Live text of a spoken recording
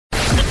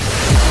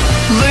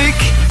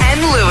Luke and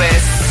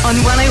Lewis on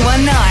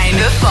 1019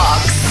 The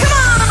Fox. Come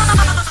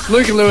on!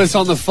 Luke and Lewis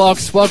on the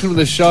Fox. Welcome to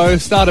the show.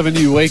 Start of a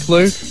new week,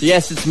 Luke.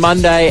 Yes, it's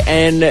Monday,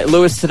 and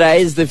Lewis,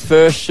 today is the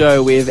first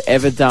show we've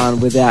ever done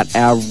without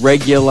our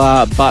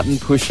regular button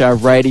pusher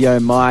radio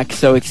mic,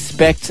 so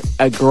expect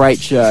a great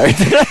show.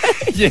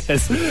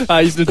 Yes,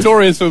 he's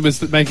notorious for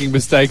making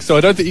mistakes, so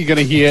I don't think you're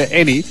going to hear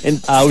any.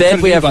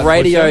 Instead, we have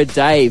Radio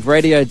Dave.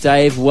 Radio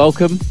Dave,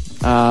 welcome.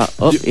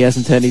 He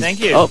hasn't turned his...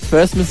 Thank you. Oh,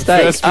 first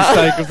mistake. First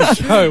mistake of the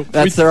show.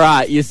 That's all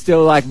right. You're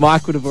still like...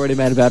 Mike would have already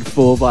made about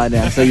 4 by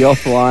now, so you're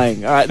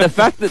flying. All right, the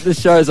fact that the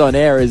show's on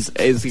air is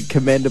a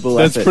commendable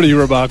That's effort. pretty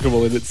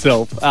remarkable in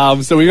itself.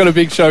 So we've got a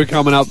big show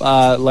coming up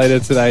later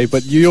today,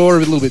 but you're a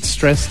little bit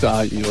stressed,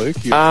 aren't you,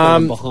 Luke? You're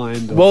falling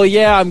behind. Well,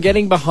 yeah, I'm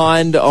getting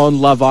behind on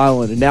Love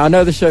Island. Now, I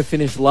know the show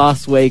finished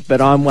last week,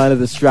 but I'm one of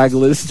the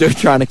stragglers still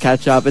trying to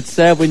catch up. It's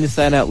sad when you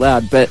say it out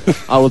loud, but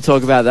I will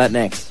talk about that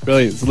next.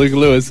 Brilliant. It's Luke and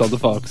Lewis on the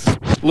Fox.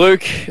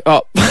 Luke,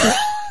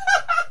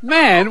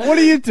 Man, what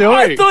are you doing?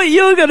 I thought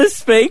you were going to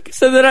speak,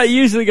 so then I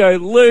usually go,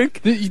 Luke.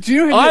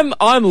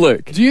 I'm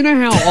Luke. Do you know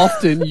how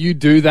often you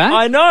do that?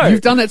 I know.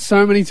 You've done that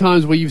so many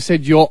times where you've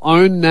said your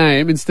own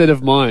name instead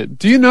of mine.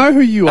 Do you know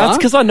who you are? That's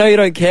because I know you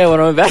don't care what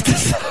I'm about to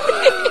say.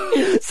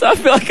 So I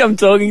feel like I'm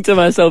talking to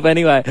myself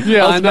anyway.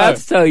 Yeah, I was about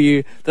to tell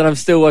you that I'm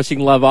still watching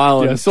Love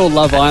Island. Yeah, I saw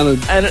Love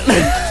Island. And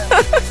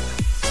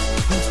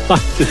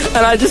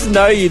and I just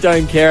know you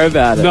don't care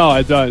about it. No,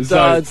 I don't.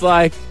 So it's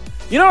like,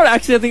 you know what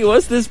actually I think it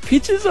was? There's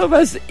pictures of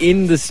us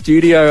in the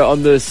studio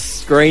on the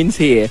screens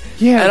here.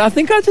 Yeah. And I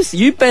think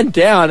you bent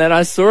down and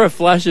I saw a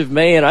flash of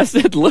me and I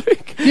said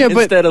Luke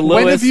instead of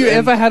Lewis. When have you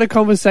ever had a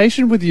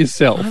conversation with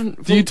yourself?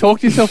 Do you talk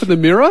to yourself in the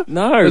mirror?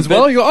 No. As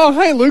well? You go, oh,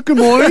 hey, Luke, good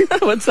morning.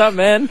 What's up,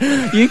 man?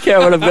 You care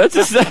what I'm about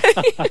to say.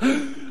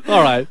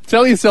 All right.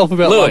 Tell yourself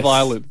about Lewis. Love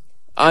Island.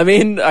 I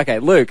mean, okay,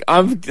 Luke,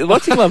 I'm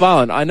watching Love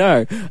Island. I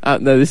know.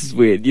 No, this is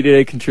weird. You need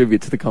to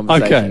contribute to the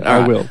conversation. Okay,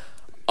 I will.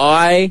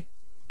 I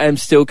am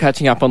still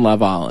catching up on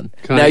Love Island.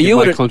 Can I get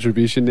my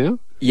contribution now?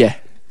 Yeah.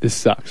 This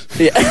sucks.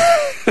 Yeah.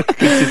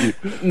 Continue.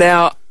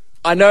 Now,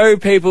 I know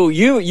people,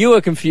 you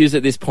are confused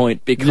at this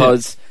point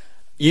because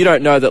you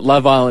don't know that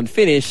Love Island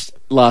finished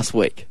last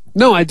week.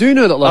 No, I do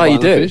know that Love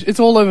Island do? finished. It's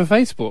all over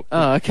Facebook.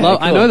 Oh, okay. I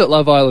cool. know that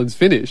Love Island's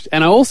finished.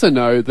 And I also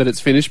know that it's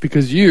finished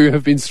because you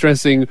have been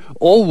stressing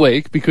all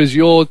week because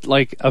you're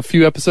like a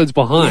few episodes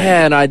behind.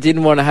 Yeah, and I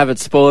didn't want to have it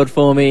spoiled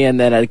for me, and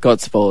then it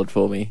got spoiled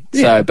for me.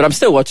 Yeah. So, but I'm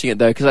still watching it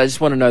though because I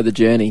just want to know the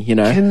journey. You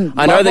know,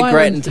 I know Love that Grant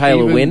Island and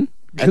Taylor win.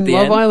 Can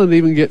Love Island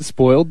even get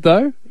spoiled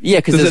though? Yeah,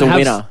 because there's a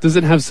winner. Does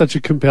it have such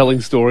a compelling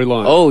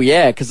storyline? Oh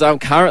yeah, because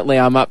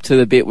I'm up to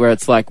the bit where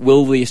it's like,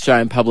 will the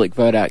Australian public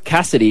vote out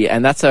Cassidy?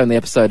 And that's only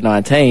episode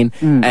 19.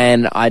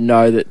 And I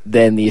know that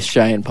then the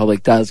Australian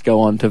public does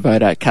go on to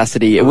vote out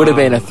Cassidy. It would have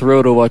been a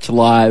thrill to watch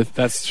live.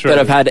 That's true. But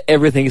I've had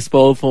everything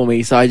spoiled for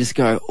me, so I just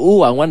go,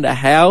 I wonder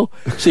how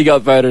she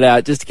got voted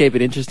out, just to keep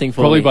it interesting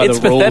for Probably me. by It's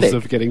the pathetic.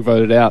 rules of getting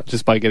voted out,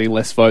 just by getting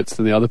less votes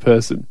than the other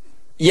person.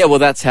 Yeah, well,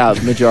 that's how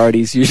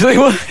majorities usually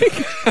work.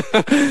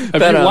 Why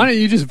don't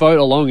you just vote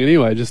along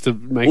anyway, just to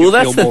make it feel more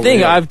that's the thing.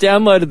 real? I've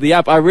downloaded the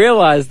app. I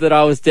realised that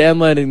I was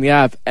downloading the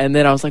app, and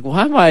then I was like,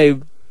 why am I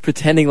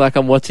pretending like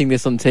I'm watching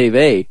this on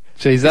TV?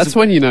 Jeez, that's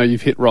when you know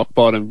you've hit rock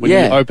bottom. When you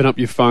open up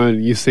your phone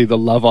and you see the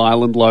Love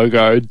Island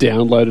logo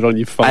downloaded on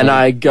your phone. And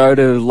I go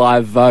to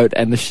live vote,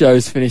 and the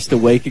show's finished a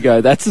week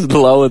ago. That's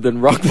lower than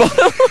rock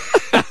bottom.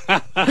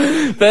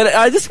 But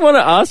I just want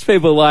to ask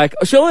people, like,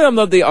 surely I'm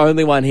not the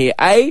only one here.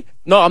 A,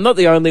 no, I'm not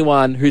the only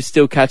one who's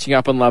still catching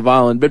up on Love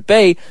Island. But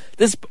B,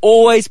 there's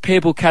always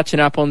people catching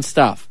up on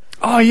stuff.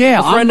 Oh, yeah.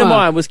 A friend of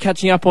mine was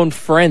catching up on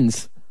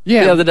Friends the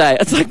Yeah. other day.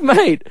 It's like,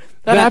 mate,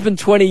 that happened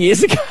 20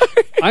 years ago.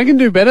 I can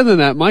do better than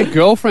that. My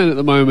girlfriend at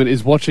the moment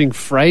is watching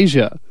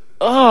Frasier.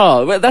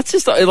 Oh, well, that's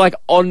just like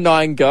on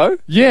 9 Go.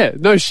 Yeah,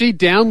 no, she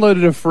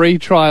downloaded a free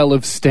trial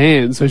of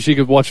Stan so she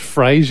could watch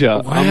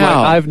Frasier. Wow. I'm like,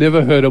 I've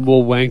never heard a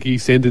more wanky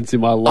sentence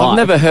in my life. I've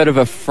never heard of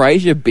a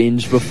Frasier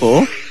binge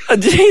before.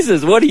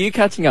 Jesus, what are you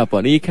catching up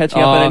on? Are you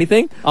catching up on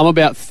anything? I'm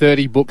about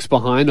 30 books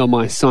behind on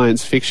my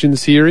science fiction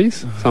series,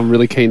 so I'm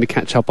really keen to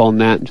catch up on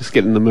that and just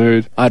get in the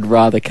mood. I'd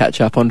rather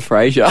catch up on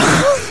Frasier.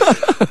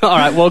 All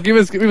right, well, give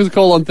us a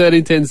call on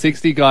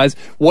 131060, guys.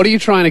 What are you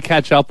trying to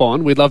catch up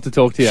on? We'd love to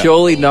talk to you.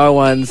 Surely no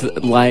one's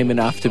lame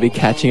enough to be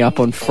catching up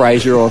on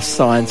Frasier or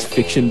science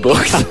fiction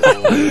books.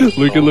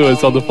 Luke and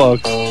Lewis on the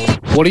Fox.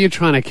 What are you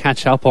trying to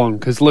catch up on?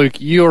 Because,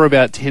 Luke, you're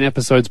about 10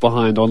 episodes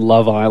behind on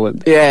Love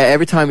Island. Yeah,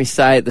 every time you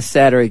say it, the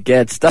sadder it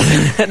gets, doesn't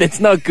it? And it's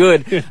not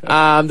good.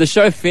 The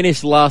show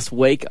finished last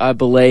week, I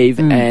believe,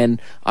 and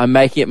I'm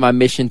making it my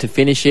mission to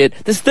finish it.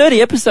 There's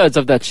 30 episodes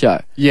of that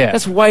show. Yeah.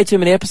 That's way too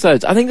many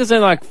episodes. I think there's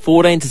only like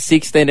 14 to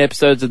 16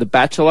 episodes of The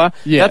Bachelor.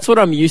 Yeah. That's what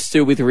I'm used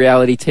to with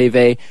reality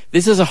TV.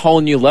 This is a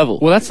whole new level.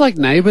 Well, that's like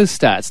Neighbours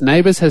stats.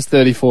 Neighbours has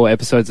 34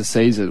 episodes a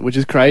season, which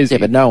is crazy. Yeah,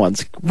 but no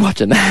one's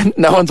watching that.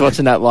 No one's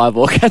watching that live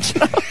or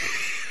catching up.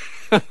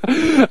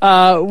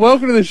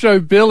 Welcome to the show,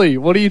 Billy.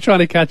 What are you trying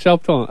to catch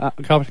up on? I've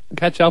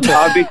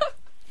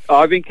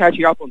been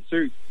catching up on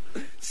Suits.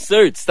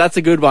 Suits, that's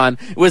a good one.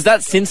 Was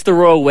that since the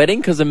royal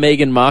wedding because of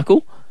Meghan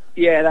Markle?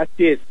 Yeah, that's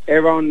it.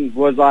 Everyone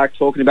was like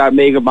talking about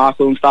Meghan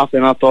Markle and stuff,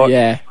 and I thought,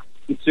 Yeah.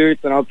 in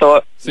Suits, and I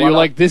thought, So you're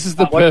like, this is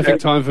the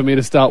perfect time for me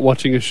to start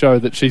watching a show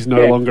that she's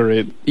no longer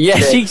in. Yeah,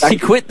 she exactly.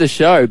 quit the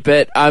show,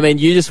 but I mean,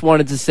 you just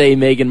wanted to see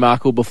Meghan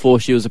Markle before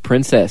she was a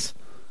princess.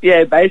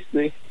 Yeah,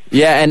 basically.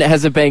 Yeah, and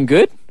has it been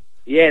good?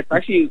 Yeah, it's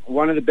actually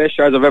one of the best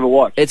shows I've ever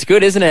watched. It's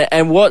good, isn't it?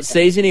 And what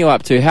season are you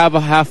up to?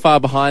 How far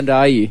behind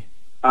are you?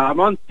 I'm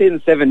on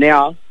season 7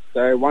 now,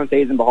 so one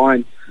season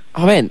behind.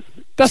 Oh man,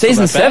 That's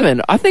season not that bad.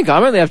 7. I think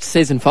I'm only up to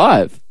season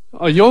 5.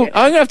 Oh, you're... I'm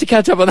gonna have to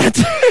catch up on that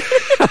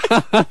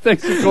too.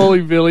 Thanks for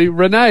calling, Billy.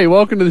 Renee,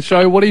 welcome to the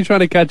show. What are you trying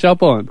to catch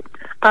up on?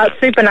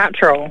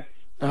 Supernatural.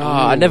 Oh,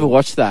 I never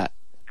watched that.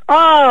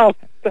 Oh,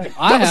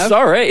 I have.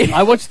 Sorry.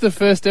 I watched the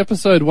first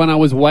episode when I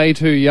was way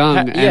too young,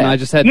 and yeah. I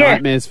just had Yeah.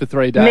 nightmares for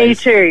 3 days. me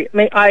too.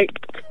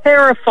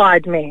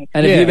 Terrified me.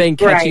 And have Yeah. you been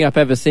catching Right. up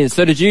ever since?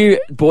 So did you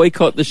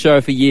boycott the show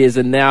for years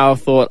and now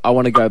thought, I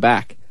want to go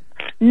back?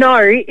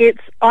 No,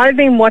 I've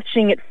been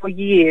watching it for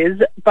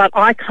years, but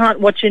I can't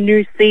watch a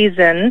new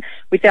season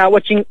without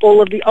watching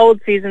all of the old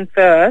season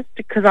first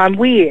because I'm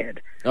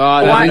weird. Oh,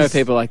 I Why? know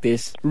people like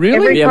this. Really?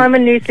 Every Yeah. time a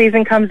new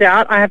season comes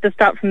out, I have to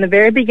start from the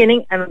very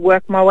beginning and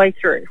work my way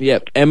through.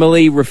 Yep.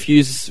 Emily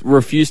refused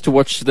to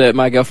watch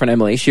my girlfriend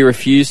Emily. She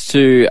refused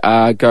to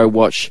go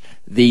watch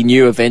the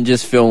new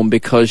Avengers film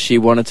because she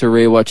wanted to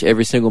rewatch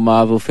every single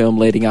Marvel film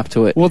leading up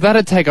to it. Well,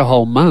 that'd take a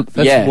whole month.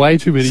 That's way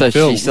too many so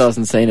films. she still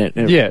hasn't seen it.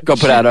 It Yeah. got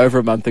put out over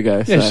a month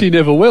ago. Yeah, so. she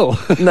never will.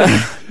 No.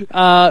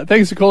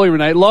 Thanks for calling,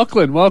 Renee.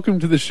 Lachlan, welcome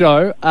to the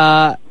show.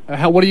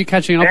 What are you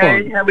catching up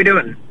on? How we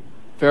doing?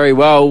 Very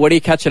well. What are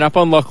you catching up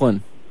on,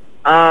 Lachlan?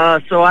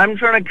 So I'm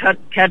trying to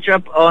catch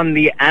up on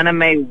the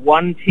anime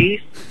One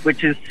Piece,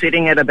 which is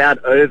sitting at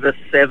about over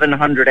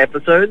 700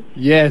 episodes.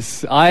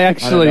 Yes, I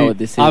don't know what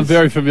this I'm is.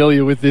 very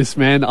familiar with this,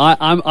 man.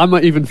 I'm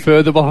even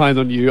further behind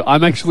on you.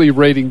 I'm actually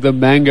reading the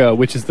manga,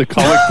 which is the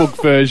comic book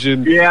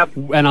version. Yep.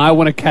 And I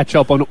want to catch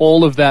up on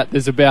all of that.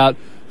 There's about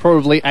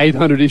probably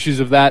 800 issues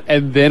of that,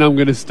 and then I'm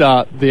going to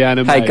start the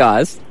anime. Hey,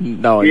 guys.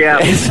 No one Yeah.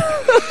 cares.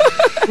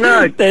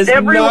 No, There's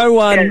everyone- no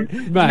one,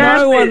 Mate.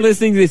 no one it.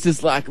 listening to this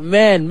is like,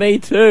 man, me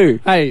too.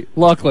 Hey,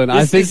 Lachlan,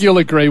 I This think is- you'll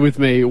agree with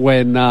me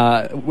when,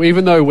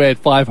 even though we're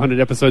 500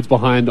 episodes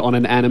behind on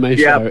an anime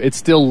show, it's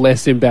still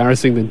less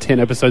embarrassing than 10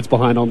 episodes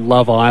behind on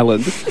Love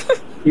Island.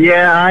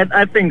 Yeah,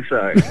 I think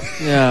so.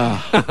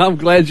 Yeah. I'm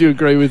glad you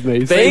agree with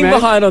me. See, Being man?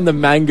 behind on the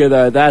manga,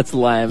 though, that's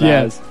lame.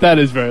 Yes, that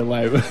is very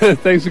lame.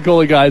 Thanks for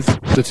calling, guys.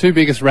 The two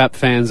biggest rap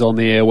fans on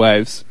the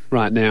airwaves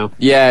right now.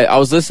 Yeah, I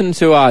was listening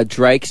to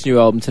Drake's new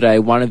album today,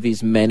 one of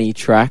his many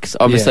tracks.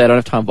 Obviously, Yeah. I don't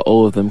have time for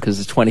all of them because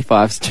there's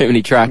 25, so too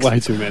many tracks. Way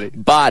too many.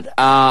 But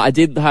I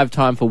did have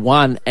time for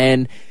one,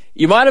 and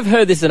you might have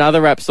heard this in other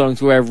rap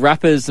songs where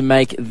rappers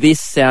make this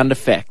sound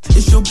effect.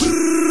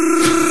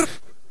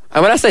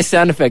 And when I say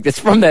sound effect, it's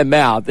from their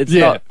mouth. It's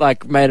Yeah. not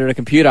like made on a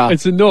computer.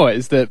 It's a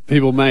noise that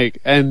people make.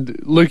 And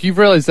Luke, you've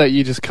realised that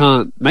you just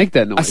can't make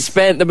that I noise.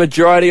 spent the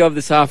majority of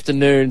this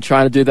afternoon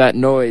trying to do that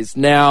noise.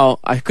 Now,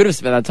 I could have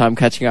spent that time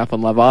catching up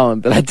on Love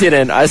Island, but I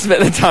didn't. I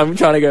spent the time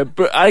trying to go,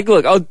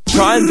 look, I'll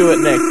try and do it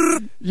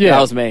next. Yeah. That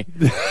was me.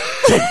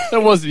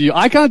 That wasn't you.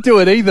 I can't do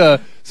it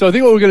either. So I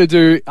think what we're going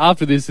to do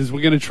after this is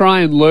we're going to try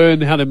and learn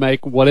how to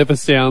make whatever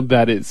sound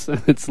that is.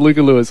 It's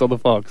Luca Lewis on the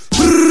Fox.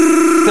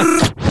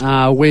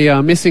 We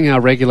are missing our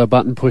regular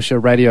button pusher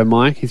Radio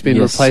Mike. He's been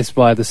Yes. replaced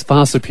by this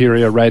far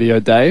superior Radio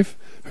Dave,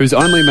 who's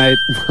only made...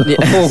 Yeah.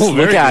 Oh, Look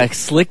very how good.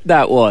 slick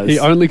that was. He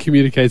only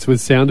communicates with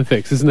sound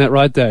effects. Isn't that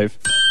right, Dave?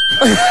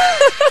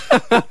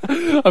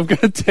 I've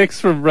got a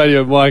text from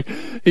Radio Mike.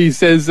 He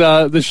says,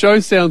 the show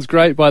sounds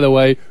great, by the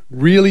way.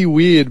 Really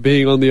weird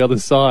being on the other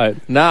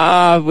side.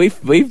 Nah, we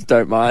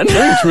don't mind.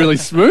 It's really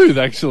smooth,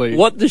 actually.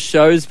 What the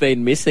show's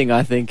been missing,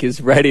 I think,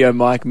 is Radio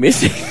Mike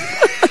missing.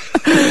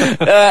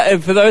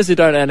 And for those who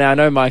don't know now, I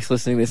know Mike's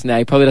listening to this now.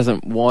 He probably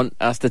doesn't want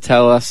us to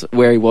tell us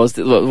where he was.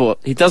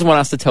 Look, he doesn't want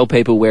us to tell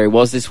people where he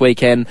was this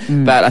weekend,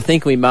 but I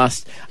think we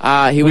must.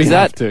 He was have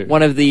at to.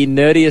 one of the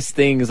nerdiest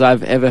things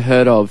I've ever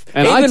heard of.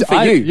 And even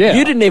for you. yeah.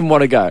 You didn't even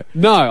want to go.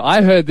 No,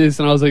 I heard this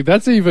and I was like,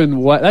 that's even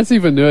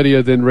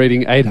nerdier than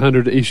reading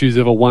 800 issues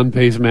of a One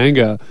Piece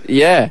manga.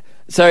 Yeah.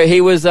 So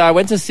he was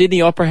went to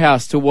Sydney Opera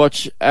House to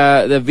watch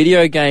the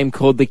video game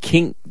called the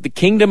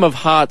Kingdom of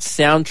Hearts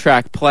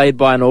soundtrack played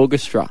by an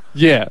orchestra.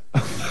 Yeah.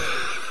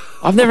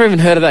 I've never even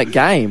heard of that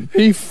game.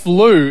 He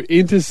flew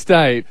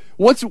interstate.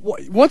 What's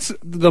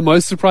the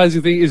most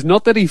surprising thing is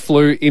not that he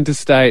flew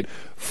interstate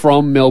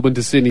from Melbourne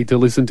to Sydney to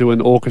listen to an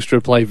orchestra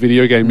play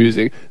video game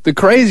music. The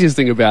craziest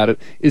thing about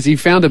it is he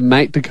found a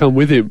mate to come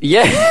with him.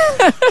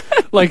 Yeah.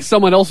 Like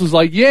someone else was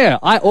like, yeah,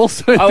 I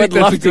also I think would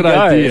that's love a to good go.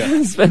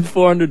 idea. Spend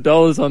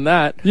 $400 on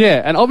that.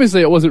 Yeah, and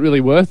obviously it wasn't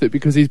really worth it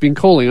because he's been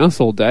calling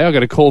us all day. I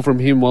got a call from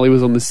him while he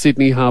was on the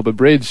Sydney Harbour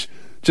Bridge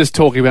just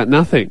talking about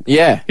nothing.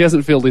 Yeah. He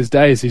hasn't filled his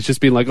days. He's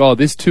just been like, oh,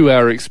 this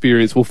 2-hour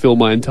experience will fill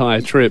my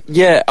entire trip.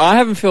 Yeah, I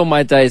haven't filled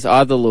my days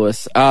either,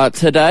 Lewis.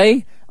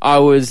 Today, I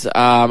was,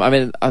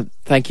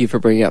 thank you for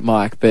bringing up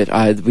Mike, but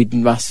we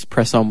must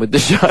press on with the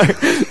show.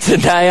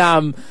 Today,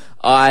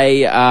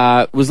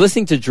 I was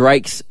listening to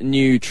Drake's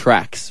new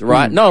tracks,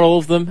 right? Not all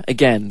of them.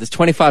 Again, there's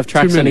 25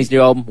 tracks on many. his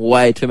new album.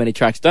 Way too many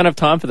tracks. Don't have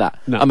time for that.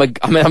 No.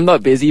 I'm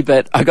not busy,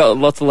 but I got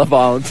lots of Love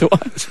Island to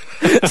watch.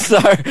 So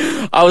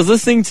I was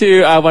listening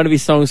to one of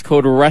his songs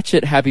called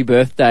Ratchet Happy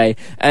Birthday,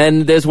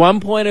 and there's one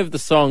point of the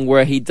song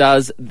where he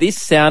does this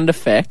sound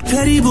effect.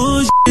 Petty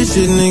bullshit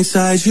sitting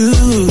inside you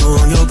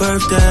on your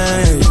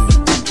birthday.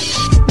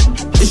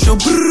 It's your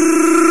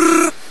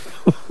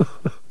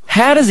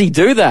How does he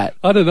do that?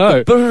 I don't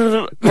know.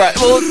 Right,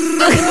 well,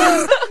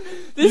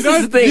 this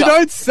is the thing. You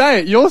don't say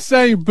it. You're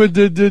saying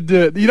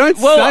 "buh-duh-duh-duh." You don't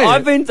Well,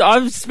 say it.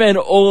 I've spent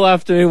all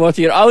afternoon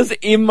watching it. I was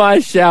in my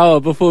shower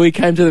before we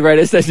came to the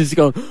radio station, just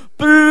going.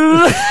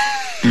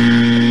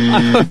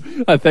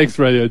 Thanks,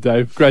 Radio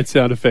Dave. Great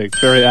sound effect.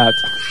 Very apt.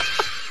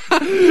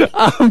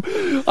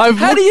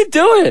 How do you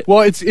do it?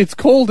 Well, it's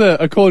called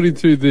according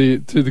to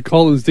the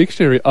Collins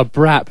Dictionary a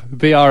brap,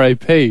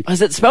 B-R-A-P.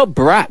 Is it spelled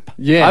brap?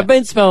 Yeah. I've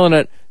been spelling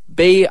it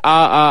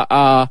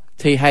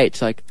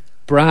B-R-R-R-T-H, like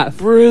Brath.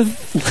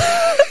 breath.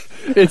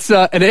 It's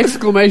an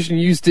exclamation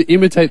used to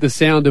imitate the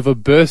sound of a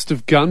burst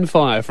of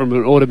gunfire from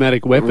an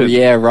automatic weapon.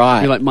 Yeah,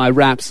 right. You're like, my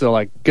raps are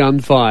like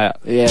gunfire.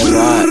 Yeah,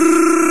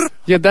 right.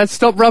 Yeah,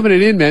 stop rubbing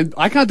it in, man.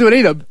 I can't do it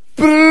either.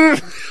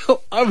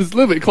 I was a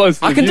little bit close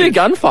to I can do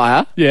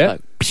gunfire. Yeah.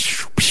 Like,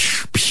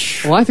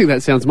 Well, I think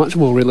that sounds much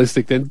more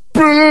realistic than.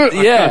 Yeah.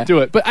 I can't do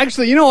it. But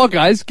actually, you know what,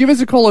 guys? Give us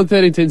a call on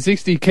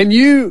 131060. Can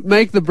you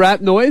make the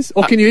brat noise,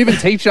 or can you even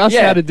teach us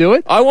yeah. how to do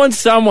it? I want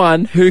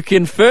someone who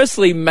can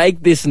firstly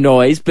make this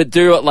noise, but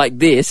do it like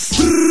this.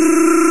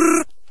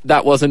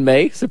 That wasn't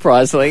me,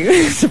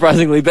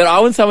 surprisingly. But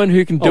I want someone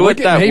who can do we're it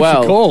getting that heaps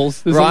well. of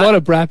calls. There's right? a lot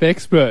of brap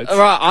experts. All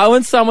right, I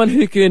want someone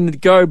who can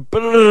go,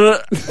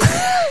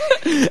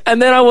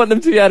 and then I want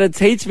them to be able to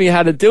teach me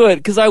how to do it,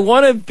 because I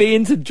want to be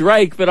into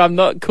Drake, but I'm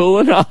not cool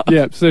enough.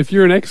 Yeah, so if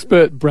you're an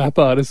expert brap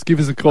artist, give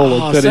us a call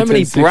on Oh, so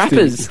many 131060.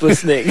 brappers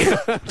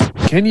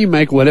listening. Can you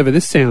make whatever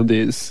this sound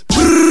is?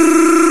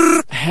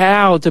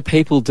 How do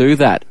people do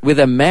that? With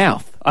a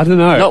mouth? I don't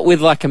know. Not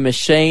with like a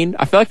machine.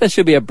 I feel like there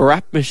should be a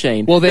brap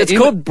machine. Well, it's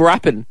called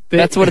brapping.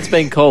 That's what it's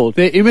been called.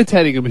 They're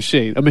imitating a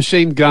machine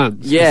gun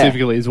Yeah.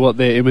 specifically is what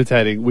they're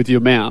imitating with your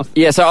mouth.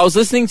 Yeah, so I was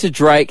listening to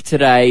Drake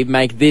today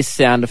make this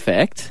sound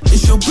effect.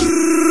 It's your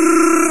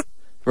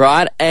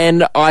Right,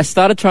 and I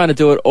started trying to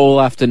do it all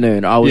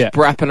afternoon. I was Yeah.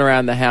 brapping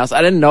around the house.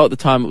 I didn't know at the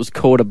time it was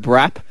called a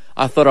brap.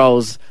 I thought I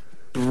was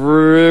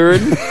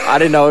I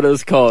didn't know what it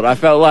was called. I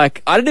felt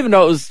like I didn't even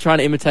know it was trying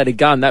to imitate a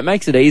gun. That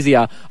makes it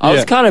easier. I was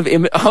Yeah. kind of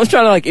I was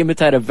trying to like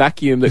imitate a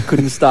vacuum that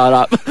couldn't start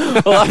up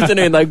all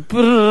afternoon, like.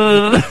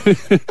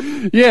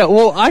 Yeah,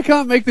 well, I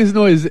can't make this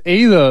noise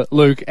either,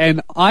 Luke. And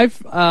I'm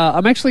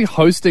actually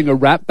hosting a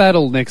rap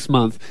battle next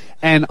month,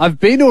 and I've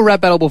been to a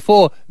rap battle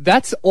before.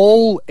 That's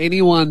all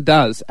anyone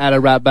does at a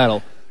rap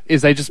battle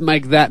is they just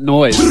make that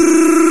noise.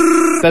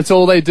 That's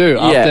all they do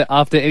Yeah.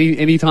 after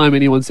any time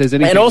anyone says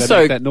anything. And also-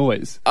 they make that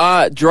noise.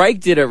 Drake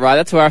did it, right?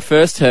 That's where I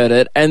first heard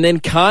it. And then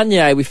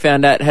Kanye, we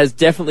found out, has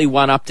definitely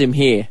one-upped him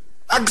here.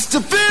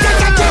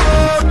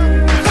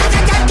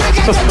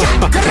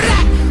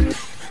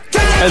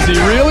 Has he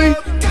really?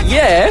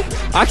 Yeah.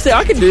 Actually,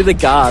 I can do the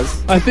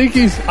gars. I think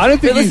he's. I don't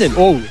think But he's. listen.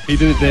 Oh, he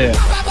did it there.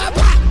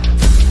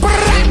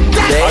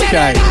 There.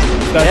 Okay,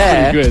 that's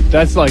Yeah. pretty good.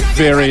 That's like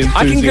very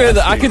I enthusiastic. can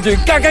go I can do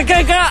ga ga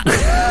ga ga.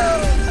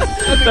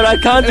 But I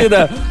can't do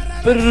the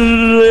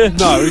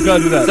No, we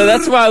can't do that. So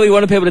that's why we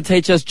wanted people to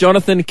teach us.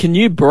 Jonathan, can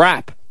you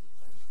brap?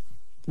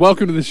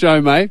 Welcome to the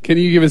show, mate. Can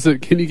you give us a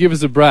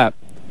brap?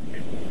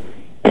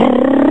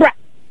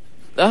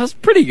 That was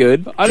pretty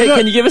good. I don't know.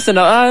 Can you give us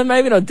another?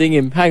 Maybe not ding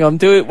him. Hang on,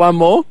 do it one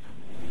more.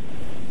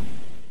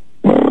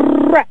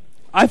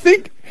 I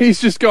think he's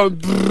just going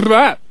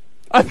brap.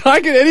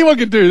 Anyone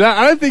can do that.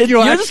 I don't think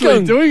you're just actually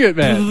going doing it,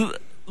 man.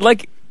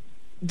 Like,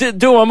 do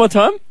it one more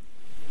time.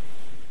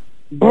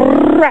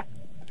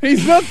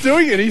 He's not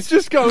doing it. He's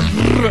just going.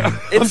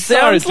 It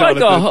sounds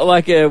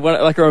like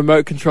a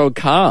remote controlled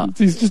car.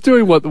 He's just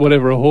doing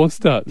whatever a horse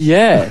does.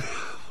 Yeah.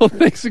 Well,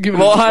 thanks for giving.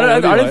 Well, us a I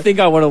call don't anyway. think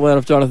I want to learn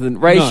off Jonathan.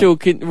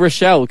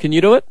 Rochelle, can you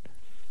do it?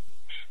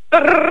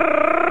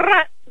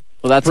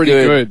 Well, that's Pretty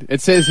good. good. It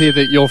says here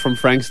that you're from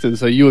Frankston,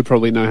 so you would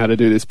probably know how to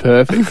do this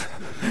perfect.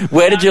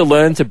 Where did you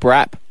learn to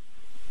brap?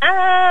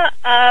 I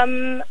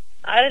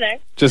don't know.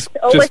 just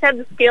Always had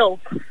the skill.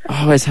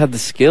 Always had the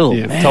skill.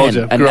 Yeah, Man, told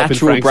you. a Grew up in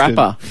natural Frankston.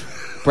 brapper.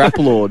 Brap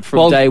lord from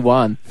Well, day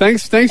one.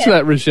 Thanks for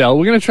that, Rochelle.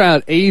 We're going to try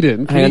out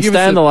Eden. Can Hang you on, give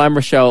stay us on the line,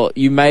 Rochelle.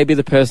 You may be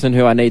the person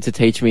who I need to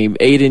teach me.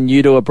 Eden,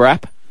 you do a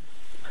brap?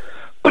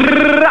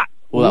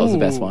 Well, that was the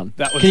best Ooh, one.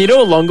 that was- Can you do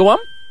a longer one?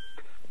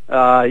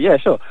 Yeah,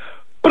 sure.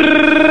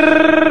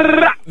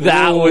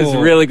 That was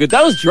really good.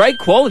 That was Drake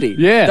quality.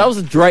 Yeah. That was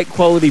a Drake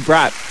quality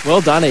brap.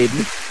 Well done,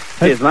 Eden.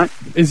 Cheers, mate.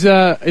 Is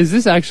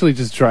this actually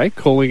just Drake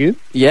calling in?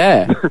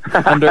 Yeah.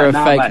 Under a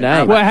No, fake mate, no,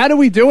 name. Well, how do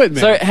we do it,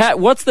 man? So,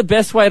 what's the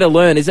best way to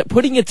learn? Is it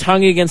putting your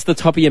tongue against the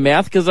top of your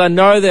mouth? Because I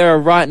know there are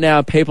right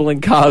now people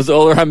in cars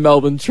all around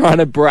Melbourne trying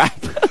to brap.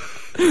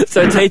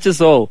 So teach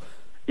us all.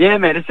 Yeah,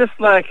 man. It's just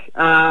like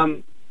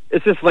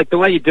it's just like the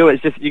way you do it.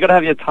 It's just you got to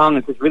have your tongue.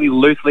 It's just really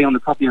loosely on the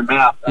top of your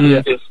mouth, and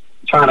you're just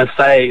trying to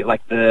say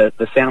like the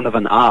sound of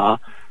an R.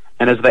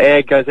 And as the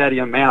air goes out of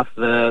your mouth,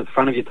 the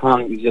front of your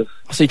tongue is just...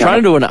 So you're trying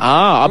to do an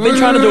R. I've been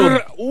trying to do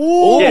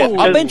a...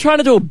 I've been trying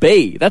to do a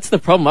B. That's the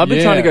problem. I've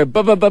been trying to go...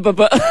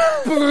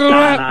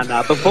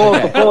 No.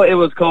 Before it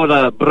was called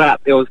a brap.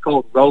 It was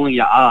called rolling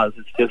your R's.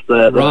 It's just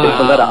the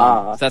letter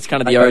R. So that's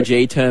kind of the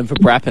OG term for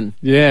brapping.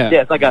 Yeah.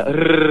 Yeah, it's like a...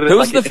 Who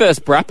was the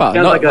first brapper?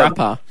 Not like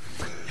rapper.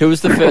 Who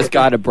was the first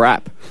guy to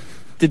brap?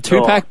 Did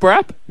Tupac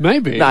brap?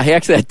 Maybe. Nah, he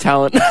actually had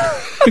talent.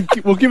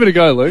 We'll give it a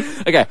go, Luke.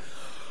 Okay.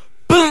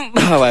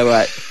 Oh,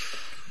 wait.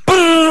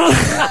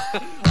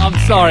 I'm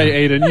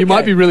sorry, Eden. You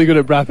might be really good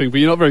at rapping, but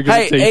you're not very good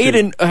at teaching. Hey,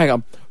 Eden, hang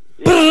on.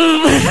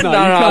 No,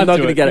 I'm not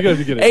going to get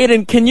it.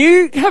 Eden, can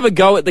you have a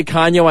go at the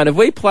Kanye one? If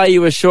we play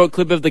you a short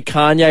clip of the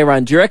Kanye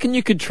run, do you reckon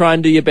you could try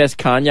and do your best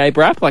Kanye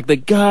rap? Like the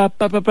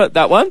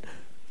that one?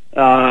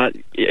 Yeah,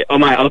 oh,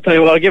 mate, I'll tell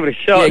you what, I'll give it a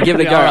shot. Yeah, give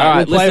it a go. All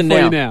right, we'll listen play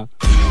it for now.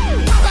 you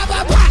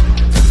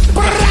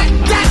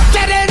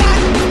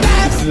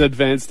This is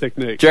advanced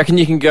technique. Do you reckon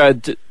you can go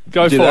do for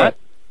that? it.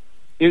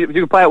 You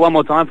can play it one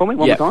more time for me?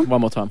 One more time?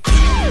 One more time.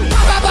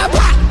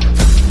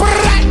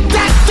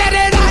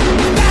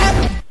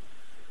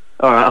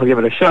 All right, I'll give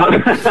it a shot.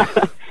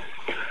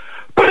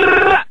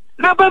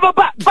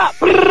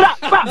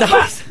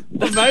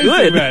 Amazing,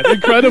 good. man.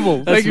 Incredible.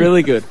 That's Thank you.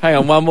 really good. Hang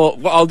on, one more.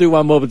 I'll do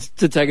one more but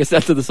to take us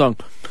out to the song.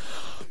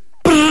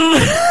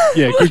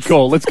 Yeah, good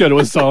call. Let's go to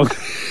a song.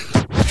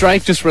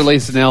 Drake just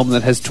released an album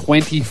that has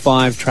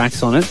 25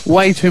 tracks on it.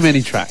 Way too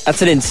many tracks.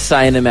 That's an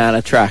insane amount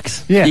of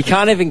tracks. Yeah. You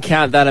can't even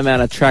count that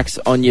amount of tracks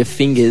on your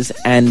fingers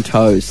and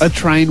toes. A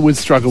train would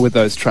struggle with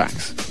those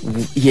tracks.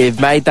 You've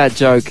made that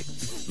joke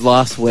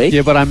last week.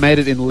 Yeah, but I made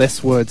it in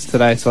less words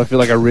today, so I feel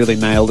like I really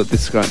nailed it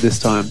this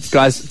time.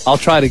 Guys, I'll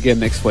try it again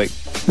next week.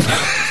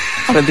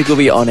 I don't think we'll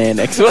be on air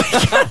next week.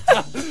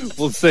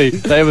 We'll see.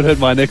 They haven't heard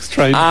my next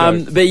train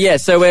joke. But yeah,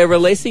 so we're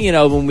releasing an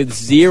album with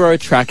 0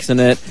 tracks in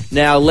it.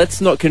 Now,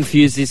 let's not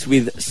confuse this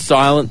with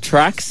silent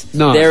tracks.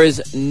 No. There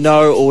is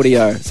no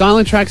audio.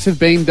 Silent tracks have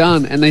been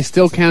done, and they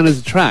still count as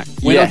a track.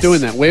 We're not Yes.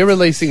 doing that. We're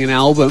releasing an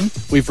album.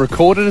 We've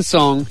recorded a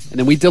song, and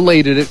then we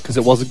deleted it because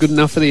it wasn't good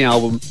enough for the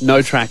album.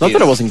 No track. Not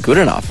that it wasn't good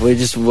enough. We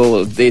just,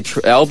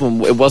 the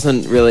album, it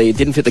wasn't really, it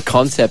didn't fit the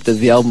concept of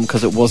the album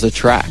because it was a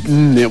track.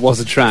 It was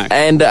a track.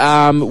 And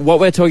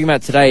what we're talking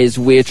about today is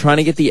we're trying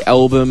to get the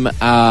album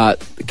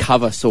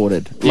cover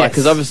sorted.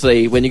 Because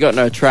obviously, when you got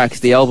no tracks,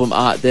 the album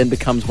art then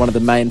becomes one of the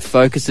main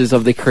focuses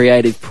of the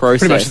creative process.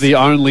 Pretty much the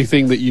only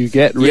thing that you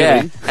get, really.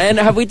 Yeah. And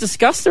have we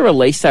discussed the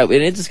release date? We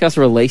need to discuss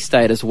the release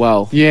date as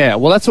well. Yeah,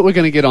 well, that's what we're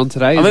going to get on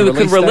today. I mean, we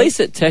could release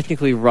it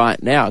technically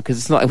right now because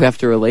it's not like we have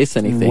to release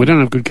anything. We don't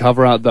have good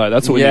cover art, though.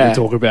 That's what we need to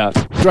talk about.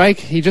 Drake,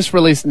 he just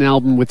released an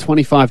album with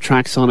 25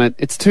 tracks on it.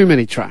 It's too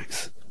many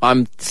tracks.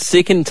 I'm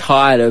sick and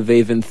tired of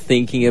even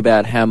thinking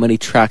about how many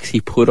tracks he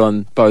put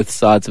on both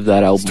sides of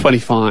that album. It's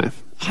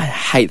 25. I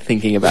hate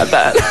thinking about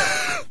that.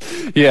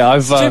 Yeah,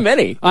 It's too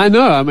many. I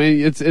know. I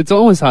mean, it's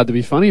always hard to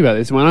be funny about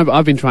this. When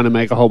I've been trying to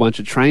make a whole bunch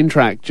of train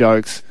track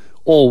jokes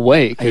all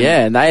week. And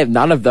Yeah, and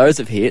none of those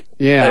have hit.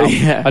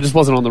 Yeah, I just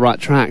wasn't on the right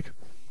track.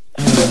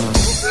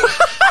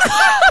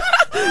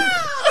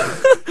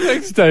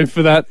 Thanks, Dave,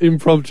 for that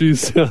impromptu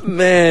sound.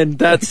 Man,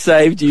 that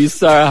saved you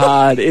so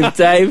hard. If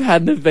Dave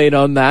hadn't have been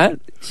on that,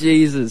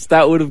 Jesus,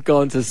 that would have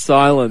gone to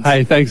silence.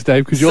 Hey, thanks,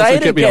 Dave. Could you Say also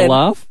it get me a again.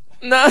 laugh?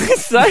 No,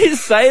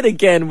 say it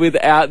again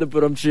without the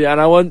budumchi, and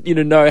I want you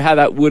to know how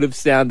that would have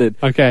sounded.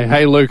 Okay,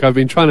 hey, Luke, I've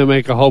been trying to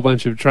make a whole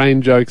bunch of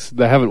train jokes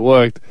that haven't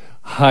worked.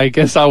 I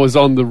guess I was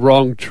on the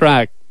wrong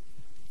track.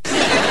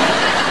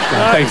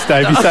 Thanks,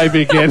 Dave. You saved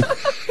me again.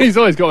 He's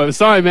always got me.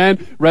 Sorry,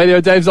 man. Radio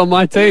Dave's on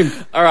my team.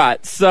 All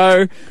right,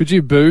 so Could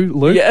you boo,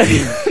 Luke? yeah.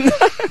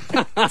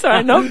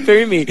 Sorry, not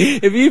boo me.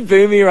 If you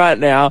boo me right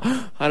now,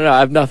 I don't know. I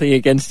have nothing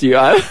against you.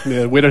 I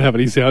Yeah, we don't have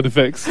any sound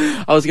effects.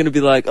 was going to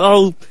be like,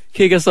 "Oh,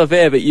 kick us off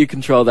air," but you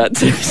control that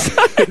too.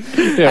 So.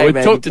 Yeah, Hey, we're,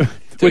 man,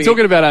 we're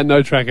talking about our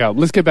no track album.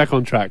 Let's get back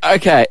on track.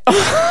 Okay.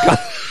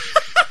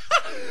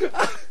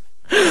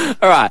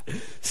 All right.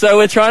 So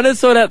we're trying to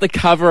sort out the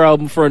cover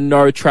album for a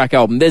no-track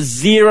album. There's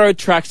 0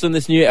 tracks on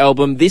this new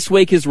album. This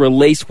week is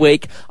release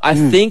week. I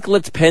think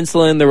let's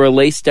pencil in the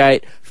release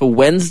date for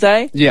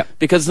Wednesday. Yeah.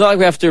 Because it's not like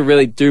we have to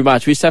really do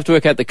much. We just have to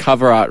work out the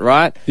cover art,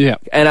 right? Yeah.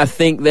 And I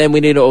think then we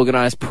need to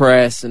organise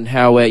press and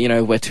how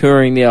we're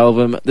touring the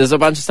album. There's a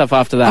bunch of stuff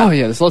after that. Oh,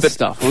 yeah, there's lots of But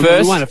stuff. We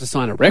first- might have to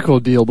sign a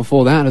record deal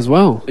before that as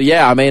well.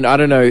 Yeah, I mean, I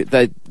don't know.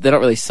 They're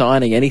not really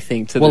signing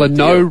anything to Well, the a deal.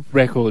 no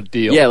record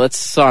deal. Yeah, let's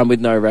sign with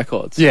no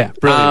records. Yeah,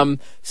 brilliant.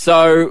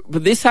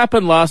 But this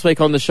happened last week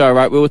on the show,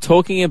 right? We were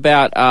talking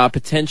about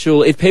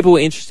potential, if people were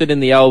interested in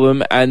the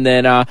album, and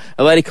then a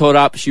lady called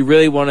up. She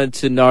really wanted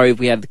to know if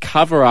we had the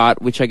cover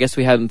art, which I guess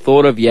we hadn't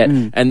thought of yet,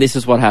 and this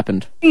is what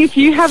happened. If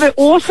you have an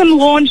awesome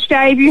launch,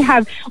 Dave, you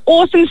have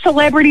awesome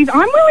celebrities,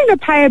 I'm willing to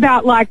pay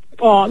about let's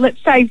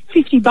say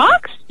 $50.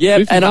 Yeah,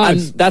 $50. and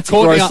that's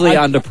Courtney, grossly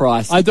I-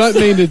 underpriced. I don't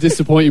mean to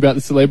disappoint you about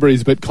the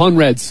celebrities, but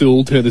Conrad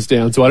Sewell turned us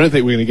down, so I don't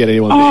think we're going to get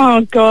anyone big.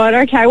 Oh, God.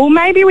 Okay. Well,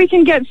 maybe we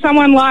can get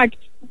someone like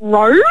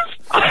Rose.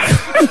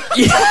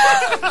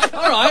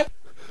 All right.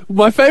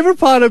 My favourite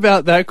part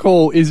about that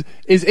call is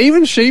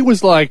even she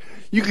was like,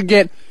 you could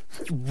get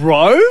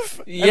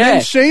Rove? And Yeah.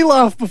 then she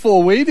laughed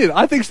before we did.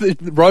 I think that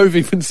Rove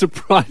even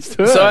surprised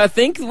her. So I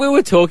think we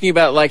were talking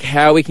about like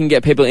how we can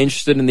get people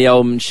interested in the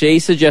album. She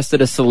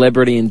suggested a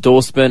celebrity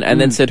endorsement and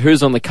then said,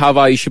 who's on the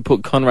cover? You should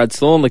put Conrad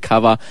Sewell on the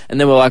cover. And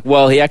then we're like,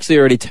 well, he actually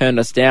already turned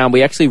us down.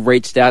 We actually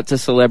reached out to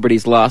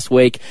celebrities last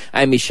week.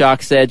 Amy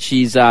Shark said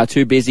she's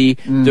too busy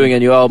doing a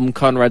new album.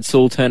 Conrad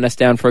Sewell turned us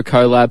down for a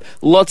collab.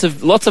 Lots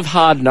of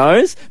hard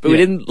no's, but we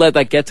didn't let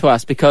that get to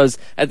us because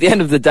at the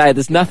end of the day,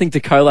 there's nothing to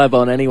collab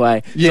on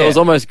anyway. Yeah. So it was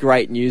almost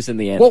great news in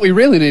the end. what we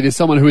really need is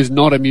someone who is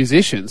not a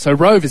musician. So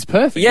Rove is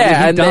perfect.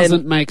 Yeah, who and then-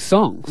 doesn't make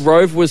songs.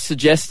 Rove was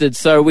suggested,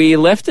 so we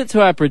left it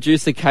to our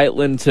producer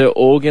Caitlin to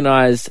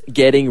organise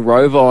getting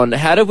Rove on.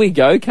 How did we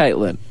go,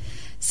 Caitlin?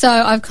 So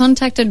I've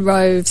contacted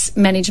Rove's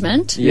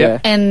management, Yeah.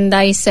 and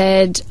they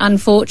said,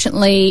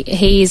 unfortunately,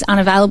 he's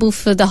unavailable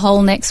for the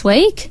whole next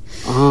week.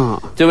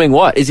 Doing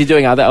what? Is he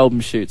doing other album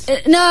shoots?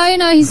 No,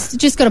 he's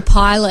just got a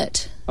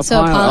pilot. A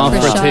So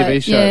pilot for a show.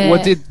 TV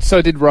show.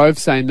 Yeah. Did Rove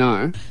say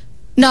no?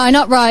 No,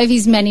 not Rove,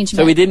 his management.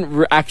 So we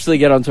didn't actually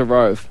get onto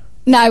Rove.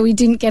 No, we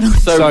didn't get on.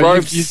 So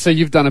Rove...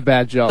 You've done a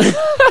bad job.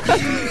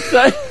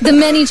 The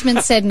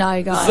management said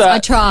no, guys. So- I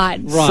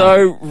tried. Right.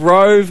 So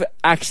Rove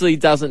actually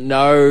doesn't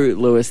know,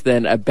 Lewis,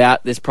 then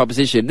about this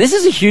proposition. This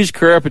is a huge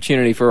career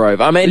opportunity for Rove.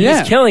 I mean, Yeah.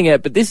 he's killing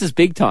it, but this is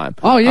big time.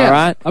 Oh yeah. All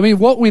right? I mean,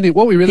 what we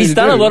really He's need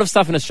done to a do, lot of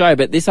stuff in Australia,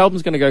 but this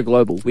album's going to go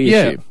global, we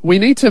assume. we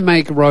need to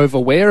make Rove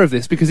aware of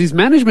this because his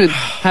management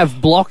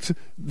have blocked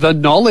the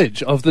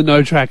knowledge of the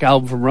No Track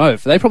album from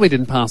Rove. They probably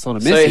didn't pass on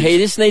a So message. he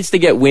just needs to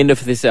get wind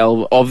of this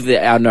album,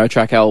 our No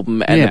Track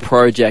album and Yeah. the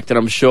project, and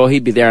I'm sure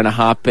he'd be there in a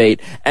heartbeat.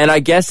 And I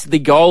guess the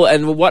goal,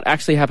 and what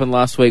actually happened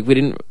last week, we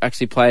didn't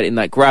actually play it in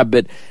that grab,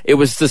 but it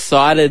was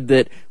decided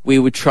that we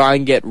would try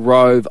and get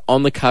Rove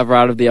on the cover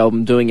art of the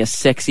album doing a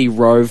sexy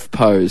Rove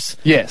pose.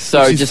 Yes, So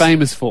which he's just-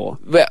 famous for.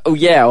 Well,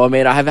 yeah, I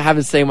mean, I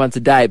haven't seen one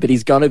today, but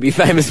he's going to be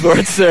famous for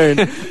it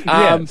soon.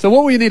 So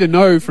what we need to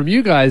know from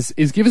you guys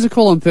is give us a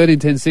call on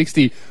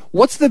 131060.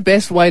 What's the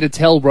best way to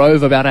tell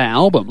Rove about our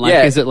album? Like,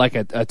 Yeah. is it like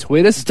a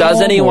Twitter storm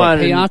Does anyone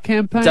or a PR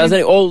campaign?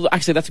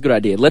 Actually, that's a good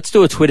idea. Let's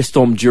do a Twitter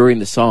storm during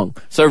the song.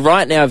 So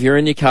right now, if you're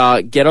in your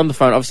car, get on the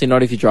phone. Obviously,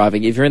 not if you're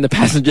driving. If you're in the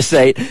passenger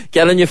seat,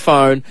 get on your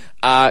phone.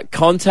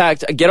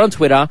 Get on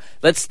Twitter.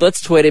 Let's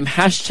tweet him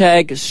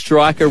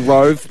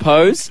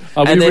 #StrikerRovePose.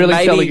 Are we and then really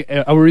maybe,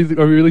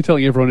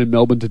 telling everyone in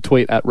Melbourne to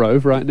tweet at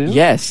Rove right now?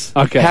 Yes.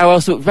 Okay. How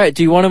else? Right,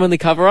 do you want him on the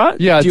cover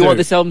art? Yeah, I Do you do. want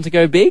this album to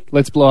go big?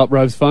 Let's blow up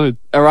Rove's phone.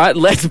 All right,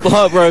 let's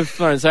blow up Rove's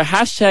phone. So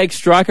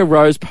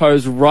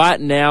 #StrikerRovePose right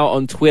now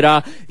on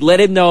Twitter. Let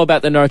him know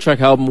about the No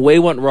Track album. We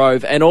want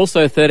Rove. And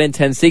also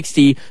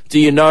 131060. Do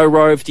you know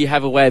Rove? Do you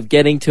have a way of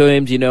getting to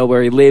him? Do you know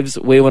where he lives?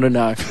 We want to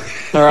know.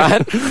 All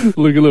right?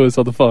 Luca Lewis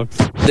on the Fox.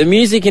 The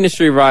music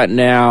industry right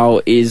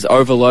now is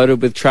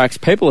overloaded with tracks.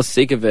 People are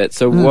sick of it.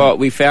 So what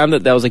we found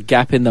that there was a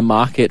gap in the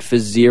market for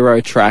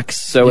 0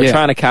 tracks. So we're Yeah.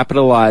 trying to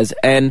capitalize.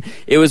 And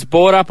it was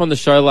brought up on the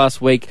show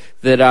last week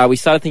that we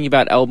started thinking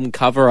about album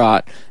cover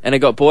art. And it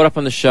got brought up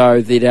on the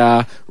show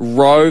that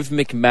Rove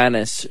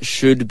McManus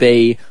should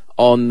be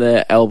on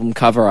the album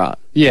cover art.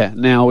 Yeah.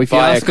 Now, if you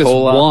Via ask us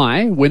caller.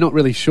 why, we're not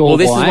really sure Well,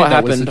 this why is what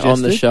that was happened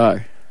on the suggested. show.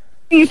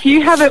 If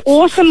you have an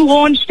awesome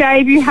launch,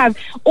 Dave, you have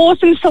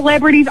awesome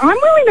celebrities, I'm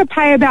willing to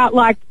pay about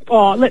let's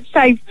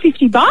say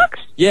 $50.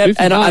 Yeah, $50.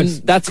 and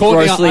that's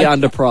Courtney, grossly I-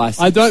 underpriced.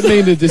 I don't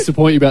mean to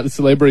disappoint you about the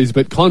celebrities,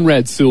 but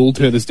Conrad Sewell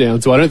turned us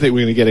down, so I don't think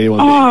we're going to get anyone.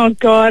 Oh,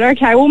 God.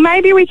 Okay. Well,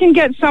 maybe we can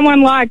get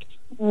someone like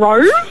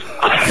Rove.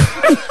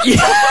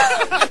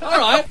 All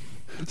right.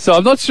 So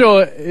I'm not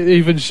sure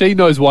even she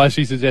knows why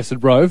she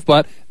suggested Rove,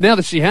 but now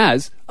that she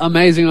has,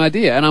 amazing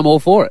idea, and I'm all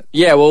for it.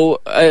 Yeah, well,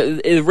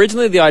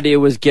 originally the idea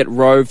was get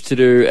Rove to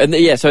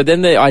do, so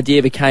then the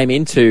idea became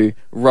into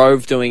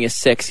Rove doing a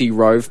sexy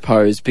Rove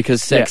pose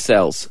because sex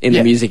sells in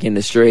the music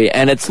industry.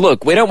 And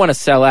look, we don't want to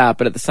sell out,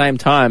 but at the same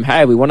time,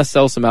 hey, we want to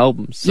sell some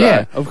albums. So.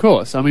 Yeah, of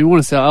course. I mean, we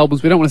want to sell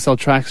albums. We don't want to sell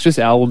tracks, just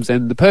albums.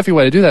 And the perfect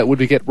way to do that would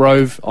be get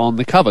Rove on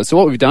the cover. So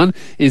what we've done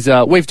is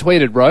we've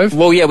tweeted Rove.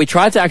 Well, yeah, we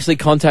tried to actually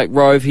contact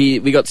Rove.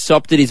 We got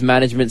stopped at his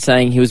management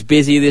saying he was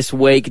busy this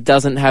week,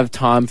 doesn't have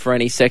time for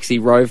any sexy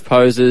Rove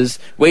poses.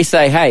 We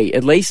say, hey,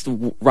 at least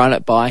run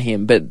it by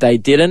him, but they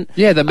didn't.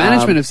 Yeah, the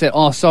management have said,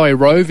 oh, sorry,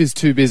 Rove is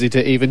too busy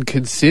to even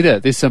consider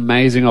this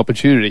amazing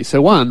opportunity.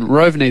 So one,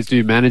 Rove needs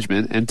to do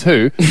management, and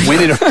two, we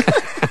need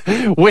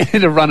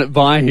to run it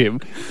by him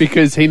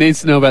because he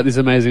needs to know about this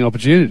amazing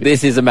opportunity.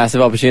 This is a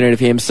massive opportunity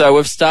for him. So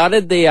we've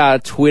started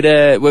the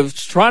Twitter. We're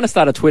trying to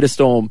start a Twitter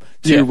storm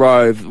to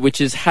Rove, which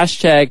is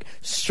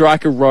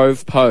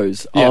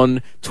 #StrikerRovePose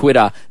on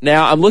Twitter.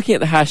 Now I'm looking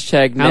at the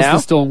hashtag now. How's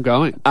the storm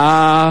going?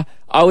 I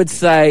would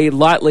say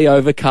lightly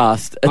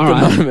overcast at the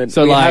moment.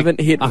 So we like haven't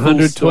hit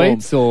 100 full storm.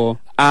 tweets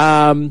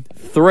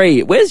or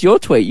 3. Where's your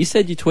tweet? You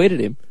said you tweeted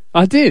him.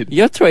 I did.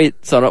 Your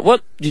tweet's on it.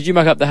 What did you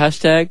muck up the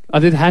hashtag? I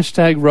did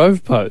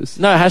 #Rove pose.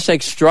 No,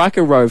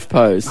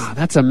 #StrikerRovePose.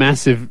 That's a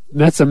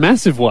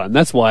massive one.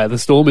 That's why the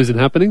storm isn't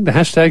happening. The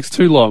hashtag's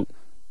too long.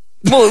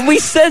 Well, we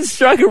said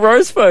strike a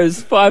rose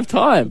pose 5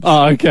 times.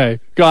 Oh,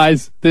 okay.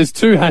 Guys, there's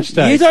 2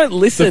 hashtags. You don't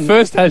listen. The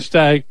first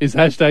hashtag is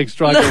hashtag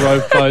strike a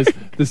rove pose.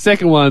 The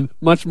second one,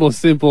 much more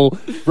simple,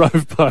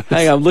 rove pose.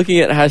 Hang on, I'm looking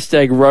at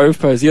hashtag rove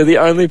pose. You're the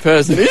only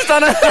person who's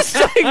done a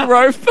hashtag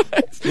rove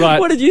pose. Right.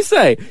 What did you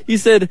say? You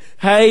said,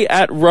 hey,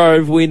 at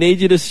Rove, we need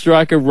you to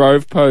strike a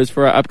rove pose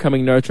for our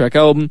upcoming No Track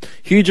album.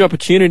 Huge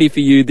opportunity for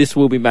you. This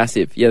will be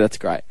massive. Yeah, that's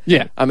great.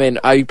 Yeah. I mean,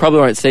 you probably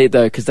won't see it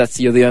though, because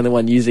you're the only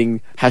one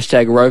using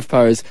hashtag rove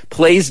pose.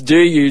 Please do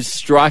use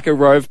strike a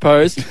rove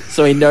pose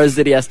so he knows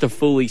that he has to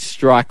fully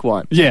strike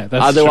one. Yeah,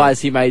 that's Otherwise,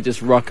 he may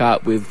just rock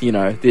up with,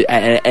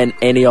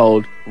 any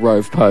old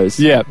rove pose.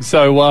 Yeah,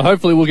 so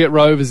hopefully we'll get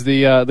Rove as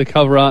the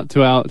cover art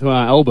to our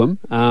album.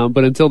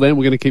 But until then,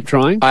 we're going to keep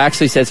trying. I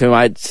actually said to him,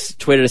 I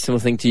tweeted a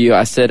similar thing to you.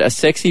 I said, a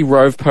sexy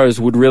rove pose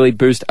would really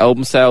boost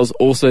album sales.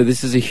 Also,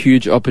 this is a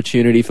huge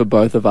opportunity for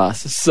both of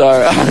us.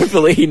 So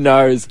hopefully he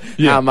knows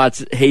how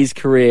much his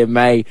career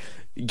may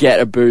get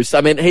a boost.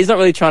 I mean, he's not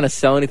really trying to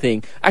sell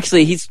anything.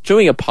 Actually, he's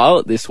doing a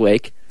pilot this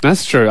week.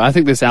 That's true. I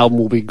think this album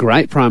will be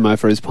great promo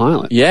for his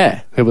pilot.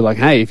 Yeah. He'll be like,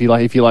 hey, if you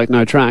like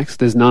No Tracks,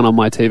 there's none on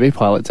my TV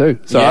pilot too.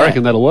 So I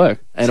reckon that'll work.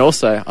 And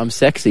also, I'm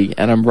sexy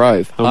and I'm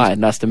Rove. Hi,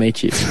 nice to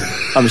meet you.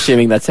 I'm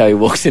assuming that's how he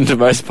walks into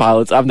most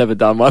pilots. I've never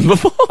done one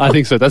before. I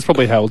think so. That's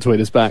probably how he'll tweet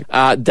us back.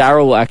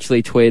 Daryl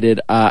actually tweeted,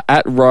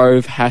 at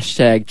Rove,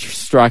 hashtag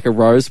strike a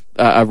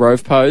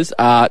Rove pose.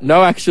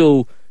 No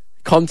actual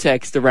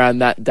context around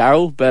that,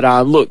 Daryl, but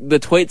look, the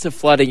tweets are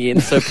flooding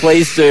in, so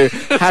please do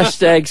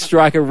hashtag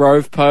strike a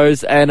Rove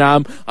pose, and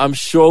I'm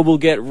sure we'll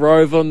get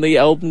Rove on the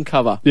album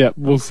cover. Yeah,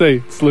 we'll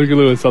see. It's Luca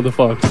Lewis on the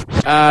Fox.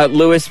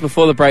 Lewis,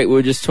 before the break we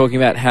were just talking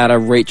about how to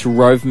reach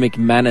Rove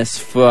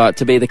McManus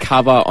to be the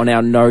cover on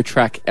our No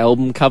Track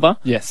album cover.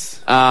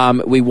 Yes.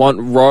 We want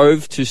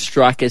Rove to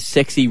strike a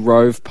sexy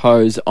Rove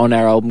pose on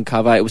our album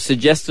cover. It was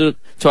suggested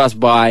to us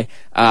by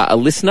a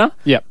listener.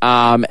 Yep.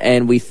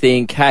 And we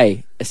think,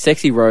 hey, a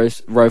sexy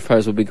rove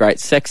pose would be great.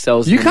 Sex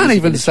sells. You can't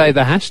even say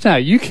the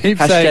hashtag. You keep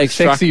saying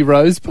sexy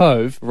rose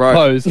pose.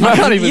 Pose. No, I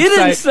can't even you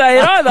didn't say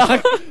it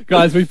either.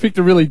 Guys, we picked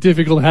a really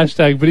difficult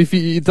hashtag, but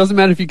it doesn't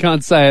matter if you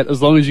can't say it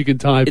as long as you can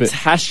type it's it.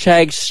 It's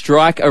hashtag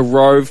strike a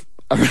rove.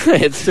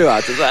 It's too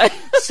hard to say.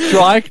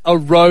 Strike a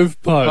rove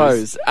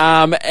pose.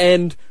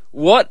 And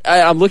what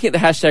I'm looking at the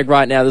hashtag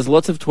right now. There's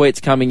lots of tweets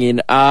coming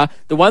in.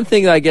 The one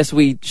thing that I guess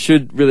we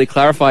should really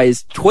clarify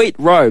is tweet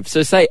Rove.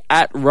 So say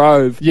at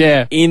Rove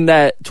in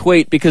that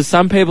tweet, because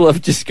some people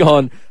have just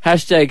gone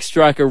hashtag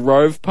strike a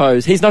Rove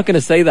pose. He's not going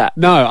to see that.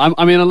 No,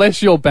 I mean,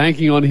 unless you're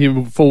banking on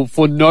him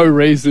for no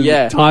reason,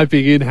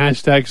 typing in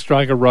hashtag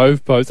strike a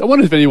Rove pose. I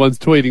wonder if anyone's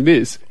tweeting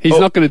this. He's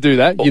not going to do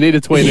that. You need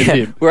to tweet at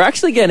him. We're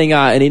actually getting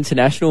an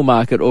international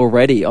market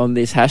already on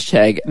this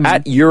hashtag.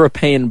 At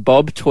European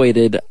Bob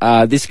tweeted,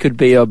 this could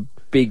be a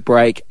big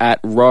break at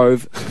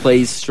Rove.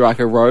 Please strike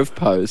a Rove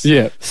pose.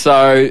 Yeah.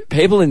 So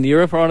people in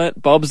Europe are on it.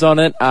 Bob's on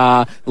it.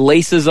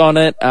 Lisa's on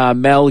it.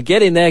 Mel,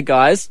 get in there,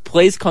 guys.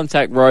 Please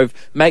contact Rove.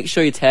 Make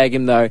sure you tag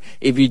him though.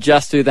 If you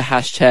just do the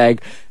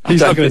hashtag,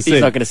 he's not going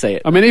to see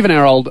it. I mean, even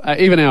our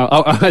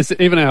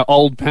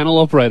old panel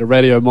operator,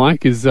 Radio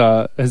Mike, is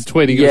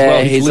tweeting as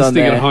well. He's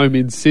listening at home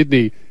in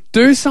Sydney.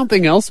 Do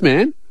something else,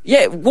 man.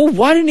 Yeah. Well,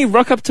 why didn't he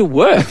rock up to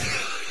work?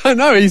 I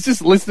know, he's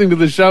just listening to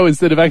the show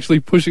instead of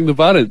actually pushing the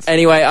buttons.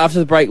 Anyway, after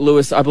the break,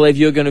 Lewis, I believe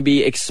you're going to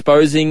be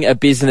exposing a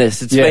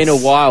business. It's been a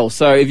while,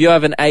 so if you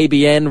have an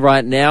ABN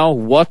right now,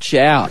 watch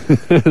out.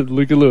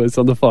 Luca Lewis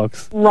on the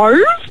Fox. Rove?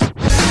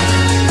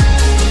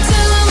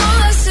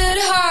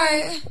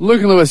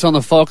 Luca Lewis on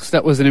the Fox.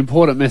 That was an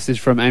important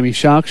message from Amy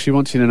Shark. She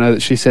wants you to know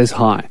that she says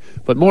hi.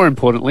 But more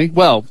importantly,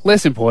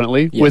 less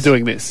importantly, we're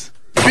doing this.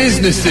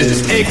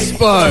 Businesses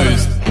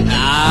exposed.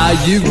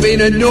 You've been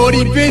a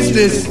naughty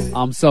business.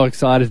 I'm so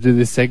excited to do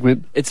this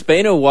segment. It's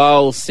been a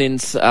while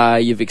since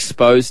you've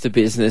exposed a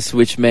business,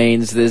 which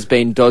means there's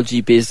been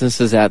dodgy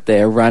businesses out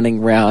there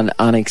running around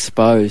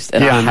unexposed,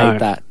 and I hate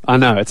that. I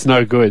know, it's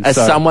no good. As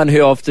someone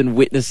who often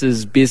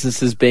witnesses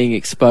businesses being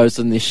exposed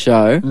on this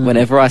show,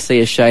 whenever I see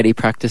a shady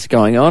practice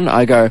going on,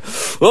 I go,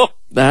 oh,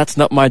 that's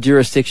not my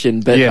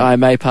jurisdiction, but I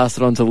may pass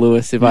it on to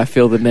Lewis if I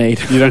feel the need.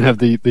 You don't have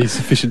the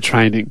sufficient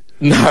training.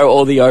 No,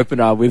 or the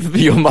opener with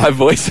my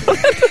voice on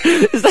it.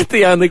 Is that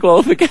the only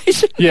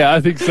qualification? Yeah, I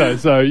think so.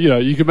 So,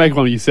 you can make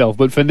one yourself,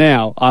 but for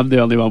now, I'm the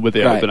only one with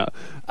the opener.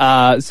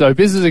 So,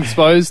 Business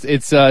Exposed,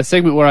 it's a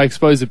segment where I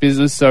expose a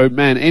business. So,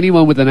 man,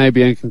 anyone with an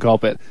ABN can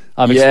cop it.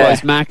 I've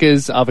exposed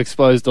Macca's, I've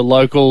exposed a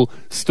local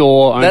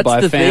store owned by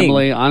a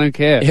family. I don't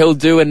care. He'll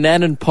do a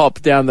nan and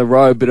pop down the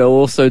road, but he'll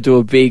also do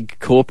a big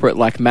corporate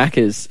like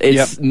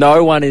Macca's.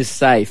 No one is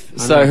safe.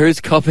 So, who's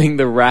copping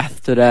the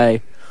wrath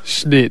today?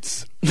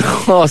 Schnitz.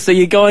 Oh, so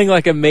you're going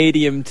like a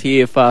medium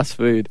tier fast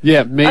food?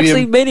 Yeah, medium.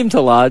 Actually, medium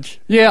to large.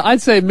 Yeah,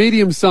 I'd say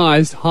medium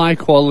sized, high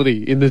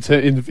quality in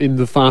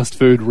the fast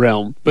food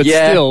realm, but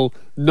still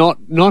not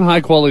high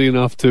quality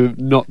enough to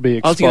not be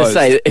exposed. I was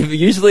going to say,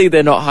 usually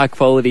they're not high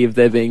quality if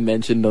they're being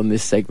mentioned on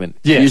this segment.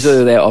 Yes.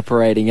 Usually they're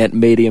operating at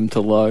medium to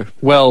low.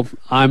 Well,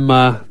 I'm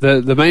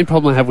the main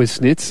problem I have with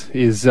Schnitz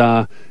is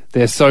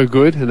they're so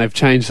good, and they've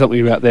changed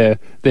something about their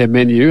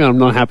menu, and I'm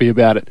not happy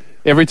about it.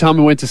 Every time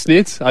I went to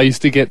Snitz, I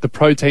used to get the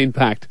protein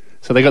packed.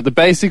 So they got the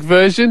basic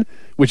version,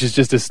 which is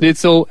just a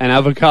schnitzel and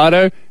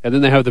avocado, and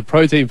then they have the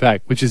protein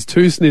pack, which is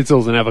 2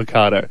 schnitzels and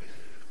avocado.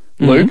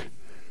 Luke,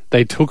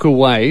 they took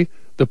away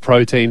the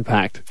protein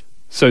packed.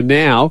 So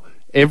now,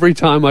 every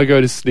time I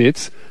go to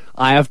Snitz,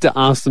 I have to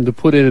ask them to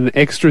put in an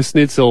extra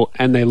schnitzel,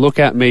 and they look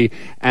at me,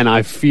 and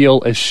I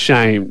feel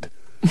ashamed.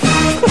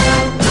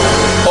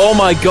 Oh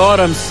my God,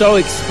 I'm so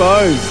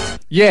exposed.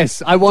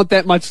 Yes, I want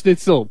that much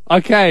schnitzel.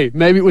 Okay,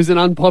 maybe it was an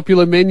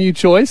unpopular menu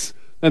choice,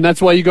 and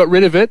that's why you got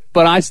rid of it,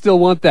 but I still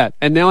want that.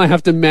 And now I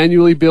have to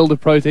manually build a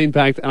protein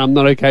pack, and I'm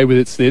not okay with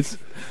it, Snitz.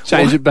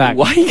 Change it back.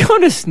 Why are you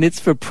going to Snitz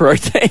for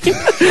protein?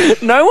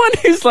 No one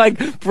who's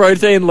like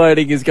protein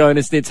loading is going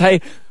to Snitz.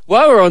 Hey,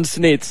 while we're on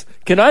Snitz,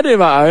 can I do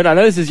my own? I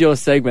know this is your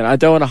segment. I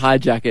don't want to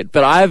hijack it,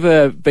 but I have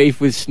a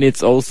beef with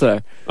Snitz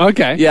also.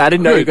 Okay. Yeah, I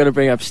didn't know you were going to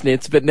bring up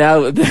Snitz, but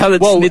now that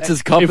Snitz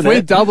is copping if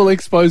we're double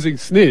exposing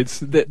Snitz,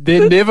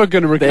 they're never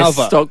going to recover.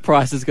 Their stock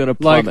price is going to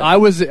plummet. Like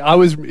I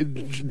was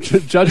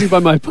judging by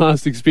my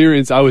past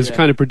experience, I was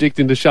kind of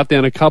predicting to shut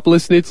down a couple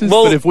of Snitzes.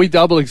 Well, but if we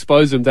double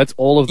expose them, that's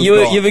all of them.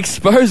 You've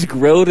exposed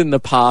grilled in the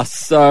past,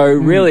 so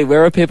really,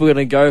 where are people going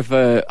to go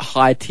for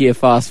high tier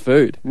fast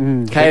food?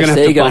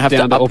 KFC are going to have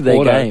to up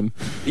their game.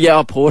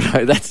 Yeah, Porto.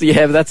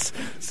 That's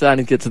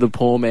starting to get to the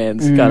poor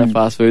man's kind of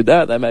fast food.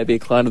 That may be a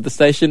client of the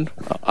station.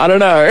 I don't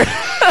know.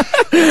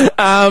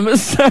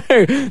 So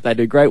they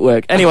do great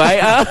work.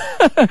 Anyway,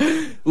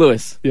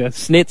 Lewis.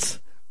 Yes. Snitz.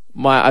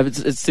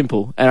 It's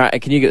simple.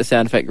 And can you get the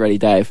sound effect ready,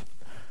 Dave?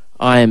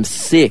 I am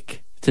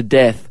sick to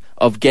death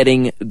of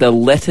getting the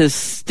lettuce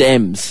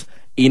stems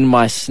in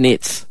my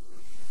Snitz.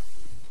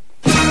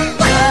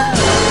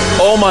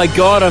 Oh my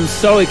God, I'm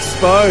so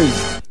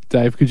exposed.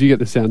 Dave, could you get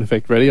the sound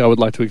effect ready? I would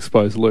like to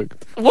expose Luke.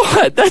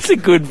 What? That's a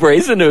good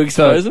reason to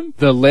expose him.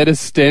 The lettuce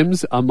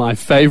stems are my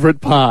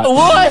favourite part.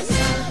 What?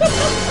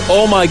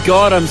 Oh my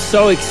God, I'm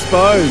so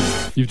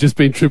exposed. You've just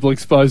been triple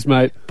exposed,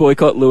 mate.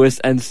 Boycott Lewis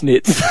and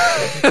Snitz.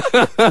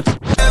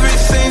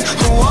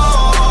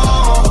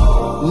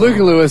 Luke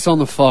and Lewis on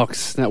the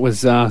Fox. That was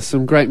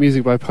some great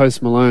music by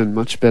Post Malone.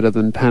 Much better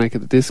than Panic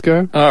at the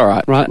Disco. All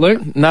right. Right,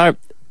 Luke? No.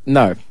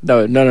 Are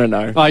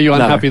you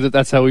unhappy that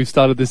that's how we've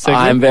started this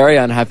segment? I'm very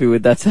unhappy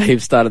with that's how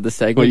you've started the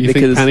segment. What, you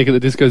think Panic at the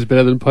Disco is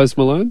better than Post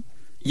Malone?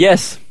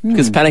 Yes,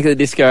 because Panic at the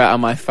Disco are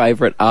my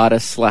favourite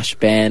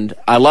artist/band.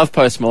 I love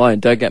Post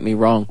Malone, don't get me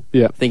wrong.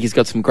 Yeah. I think he's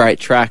got some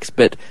great tracks,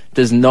 but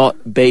does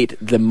not beat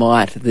the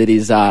might that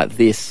is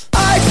this.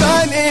 I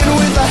sign in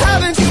with the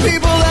haven't you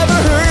people ever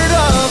heard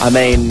of? I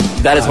mean,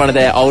 that is one of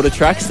their older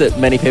tracks that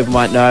many people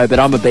might know, but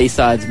I'm a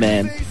B-sides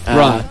man.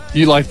 Right.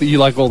 You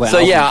like all that. So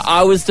yeah,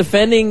 I was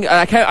defending.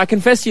 I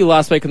confessed to you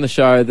last week on the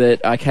show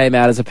that I came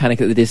out as a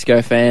Panic at the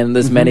Disco fan.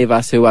 There's many of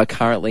us who are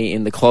currently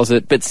in the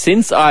closet, but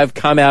since I've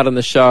come out on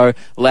the show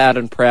loud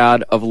and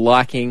proud of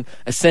liking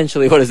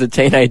essentially what is a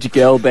teenage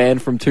girl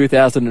band from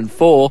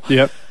 2004.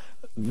 Yep.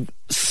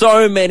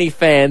 So many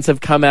fans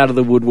have come out of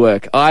the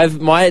woodwork.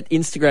 My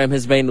Instagram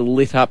has been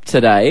lit up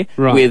today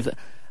with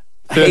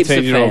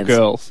 13-year-old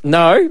girls.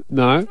 No.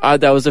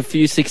 There was a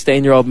few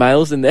 16-year-old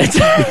males in there too.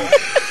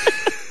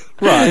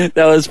 Right.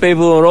 There was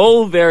people in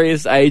all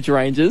various age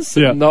ranges,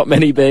 not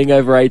many being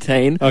over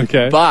 18.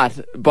 Okay.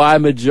 But by a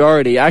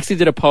majority, I actually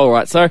did a poll,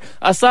 right? So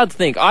I started to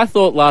think, I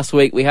thought last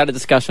week we had a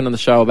discussion on the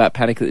show about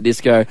Panic at the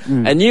Disco,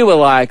 and you were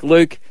like,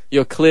 Luke,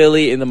 you're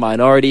clearly in the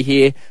minority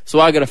here.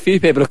 So I got a few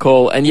people to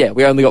call, and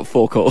we only got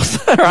 4 calls,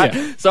 right?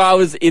 Yeah. So I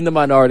was in the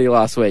minority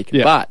last week.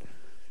 Yeah. But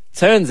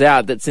turns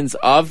out that since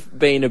I've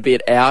been a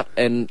bit out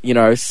and,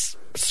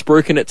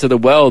 spruiking it to the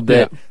world,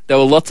 that there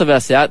were lots of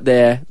us out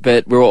there,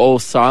 but we were all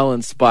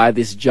silenced by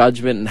this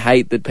judgment and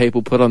hate that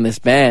people put on this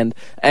band.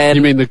 And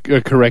you mean the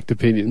correct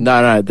opinion?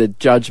 No, the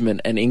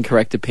judgment and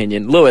incorrect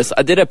opinion. Lewis,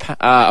 I did a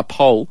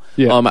poll,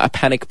 a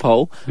panic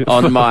poll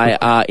on my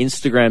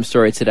Instagram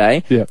story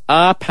today. Yeah.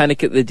 Are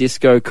Panic at the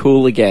Disco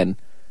cool again?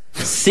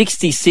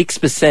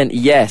 66%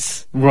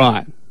 yes.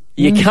 Right.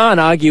 You can't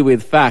argue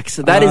with facts.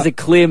 That is a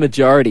clear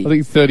majority. I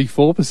think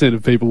 34%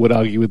 of people would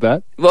argue with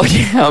that. Well,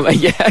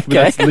 okay. But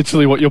that's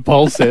literally what your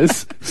poll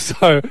says.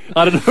 So,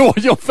 I don't know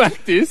what your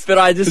fact is.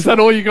 But is that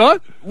all you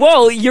got?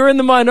 Well, you're in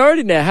the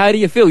minority now. How do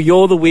you feel?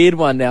 You're the weird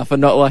one now for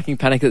not liking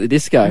Panic at the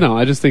Disco. No,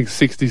 I just think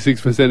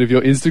 66% of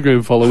your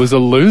Instagram followers are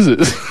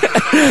losers.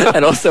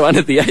 And also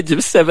under the age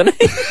of 70.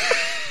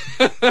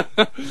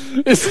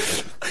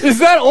 Is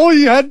that all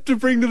you had to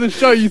bring to the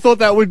show? You thought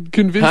that would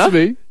convince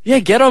me? Yeah,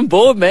 get on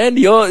board, man.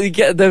 You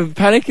get the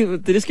Panic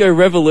at the Disco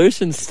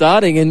revolution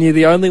starting, and you're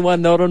the only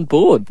one not on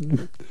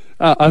board.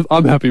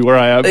 I'm happy where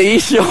I am. Are you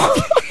sure?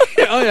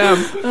 Yeah, I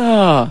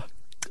am.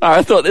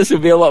 I thought this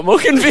would be a lot more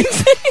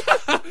convincing.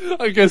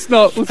 I guess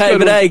not. Let's Hey, go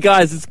but to- hey,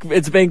 guys,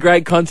 it's been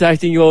great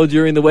contacting you all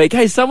during the week.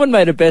 Hey, someone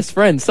made a best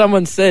friend.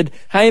 Someone said,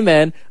 "Hey,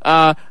 man,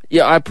 I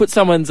put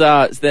someone,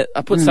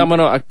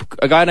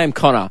 a guy named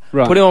Connor,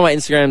 Right. put him on my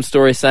Instagram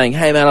story saying,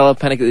 "Hey, man, I love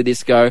Panic at the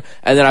Disco,"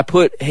 and then I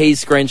put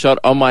his screenshot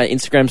on my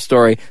Instagram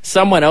story.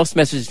 Someone else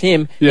messaged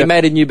him. Yeah. He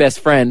made a new best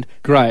friend.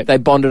 Great. They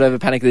bonded over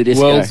Panic at the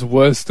Disco. World's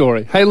worst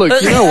story. Hey,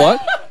 look, you know what?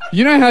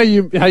 You know how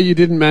you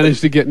didn't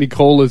manage to get any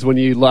callers when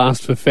you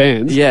asked for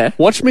fans? Yeah.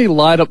 Watch me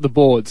light up the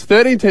boards.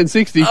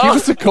 131060, give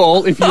us a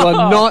call if you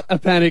are not a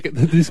Panic at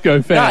the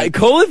Disco fan. No,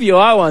 call if you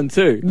are one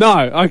too. No,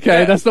 okay,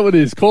 Yeah. that's not what it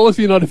is. Call if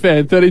you're not a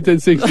fan.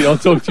 131060, I'll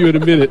talk to you in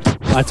a minute.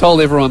 I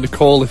told everyone to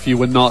call if you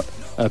were not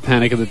a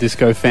Panic at the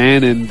Disco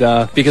fan, and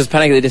Because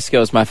Panic at the Disco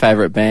is my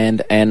favourite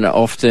band, and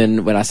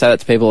often when I say that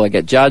to people, I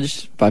get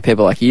judged by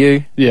people like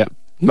you. yeah.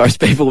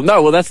 Most people.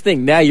 No, well, that's the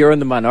thing. Now you're in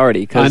the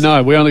minority. I 'cause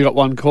know, we only got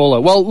one caller.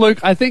 Well, Luke,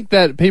 I think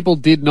that people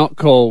did not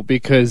call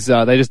because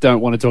they just don't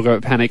want to talk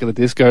about Panic at the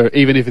Disco,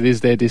 even if it is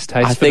their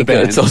distaste I for think the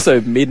band. it's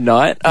also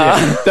midnight.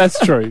 Yeah, that's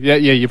true. Yeah,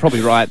 you're probably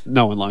right.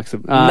 No one likes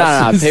them.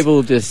 No,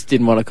 people just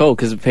didn't want to call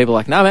because people are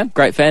like, "No, man,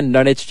 great fan.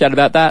 No need to chat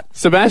about that."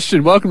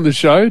 Sebastian, welcome to the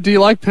show. Do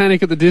you like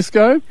Panic at the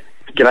Disco?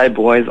 G'day,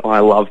 boys. I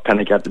love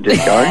Panic at the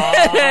Disco.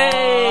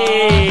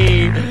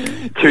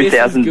 Hey,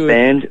 2000 good.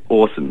 band,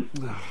 awesome.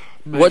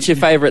 What's your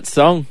favourite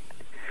song?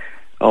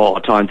 Oh,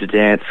 Time to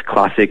Dance,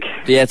 classic.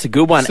 Yeah, it's a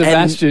good one.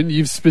 Sebastian,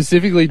 you've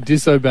specifically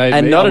disobeyed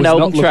And me. not I an was album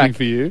not looking track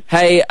for you.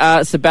 Hey,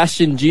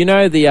 Sebastian, do you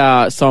know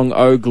the song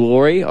 "Oh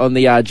Glory" on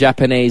the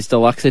Japanese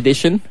deluxe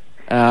edition?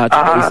 I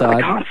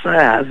side. can't say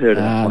I have heard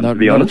of that one, Not, to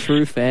be not a honest.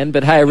 true fan,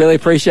 but hey, I really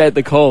appreciate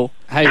the call.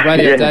 Hey,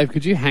 Radio Yeah. Dave,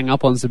 could you hang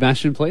up on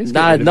Sebastian, please?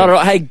 No, not at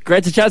all. Hey,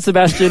 great to chat,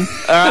 Sebastian.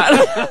 All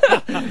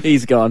right.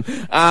 He's gone.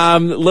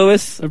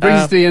 Lewis. It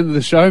brings us to the end of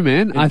the show,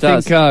 man. I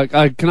does.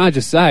 think, can I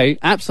just say,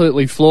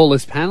 absolutely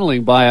flawless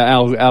paneling by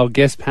our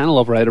guest panel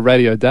operator,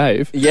 Radio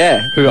Dave,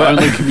 Yeah. who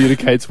only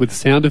communicates with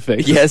sound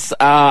effects. Yes,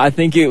 I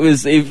think it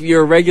was, if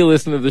you're a regular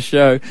listener of the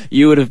show,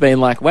 you would have been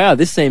like, wow,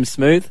 this seems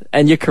smooth.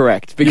 And you're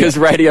correct, because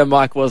Radio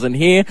Mike wasn't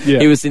here.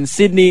 Yeah. He was in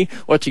Sydney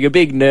watching a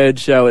big nerd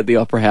show at the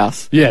Opera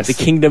House. Yes. The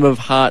Kingdom of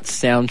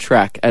Hearts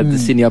soundtrack at the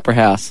Sydney Opera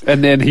House.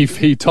 And then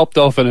he topped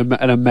off an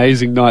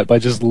amazing night by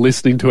just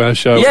listening to our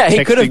show. Yeah, and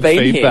he could have texting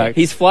been feedback.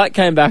 here. His flight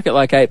came back at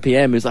like 8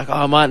 p.m. He was like, oh,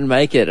 I mightn't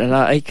make it. And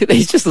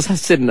he's just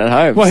sitting at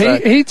home. Well, so.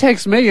 he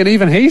texted me, and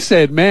even he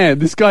said, man,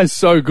 this guy's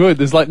so good.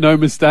 There's like no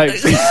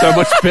mistakes. He's so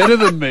much better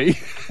than me.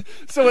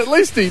 So at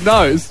least he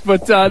knows.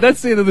 But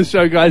that's the end of the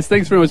show, guys.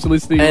 Thanks very much for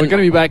listening. And- We're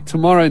going to be back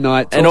tomorrow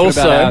night talking and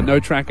also- about our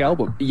no-track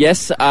album.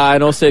 Yes,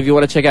 and also if you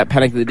want to check out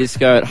Panic at the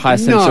Disco at High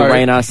Sense No.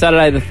 Arena,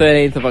 Saturday the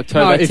 13th of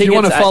October. No, if you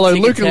want to Tickets follow at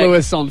Luke and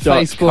Lewis on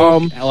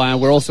tickettech.com. Facebook,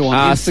 we're also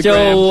on Instagram.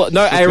 Still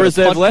no We've got A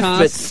reserve podcast. left,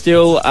 but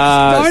still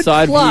Don't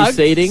side view plug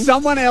seating.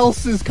 someone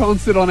else's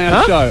concert on our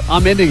Huh? show.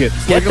 I'm ending it.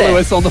 It's Get Luke and there.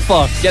 Lewis on the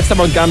Fox. Get some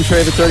on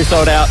Gumtree if it's already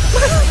sold out.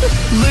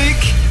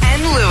 Luke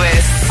and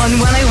Lewis on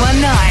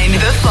 1019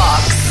 The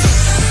Fox.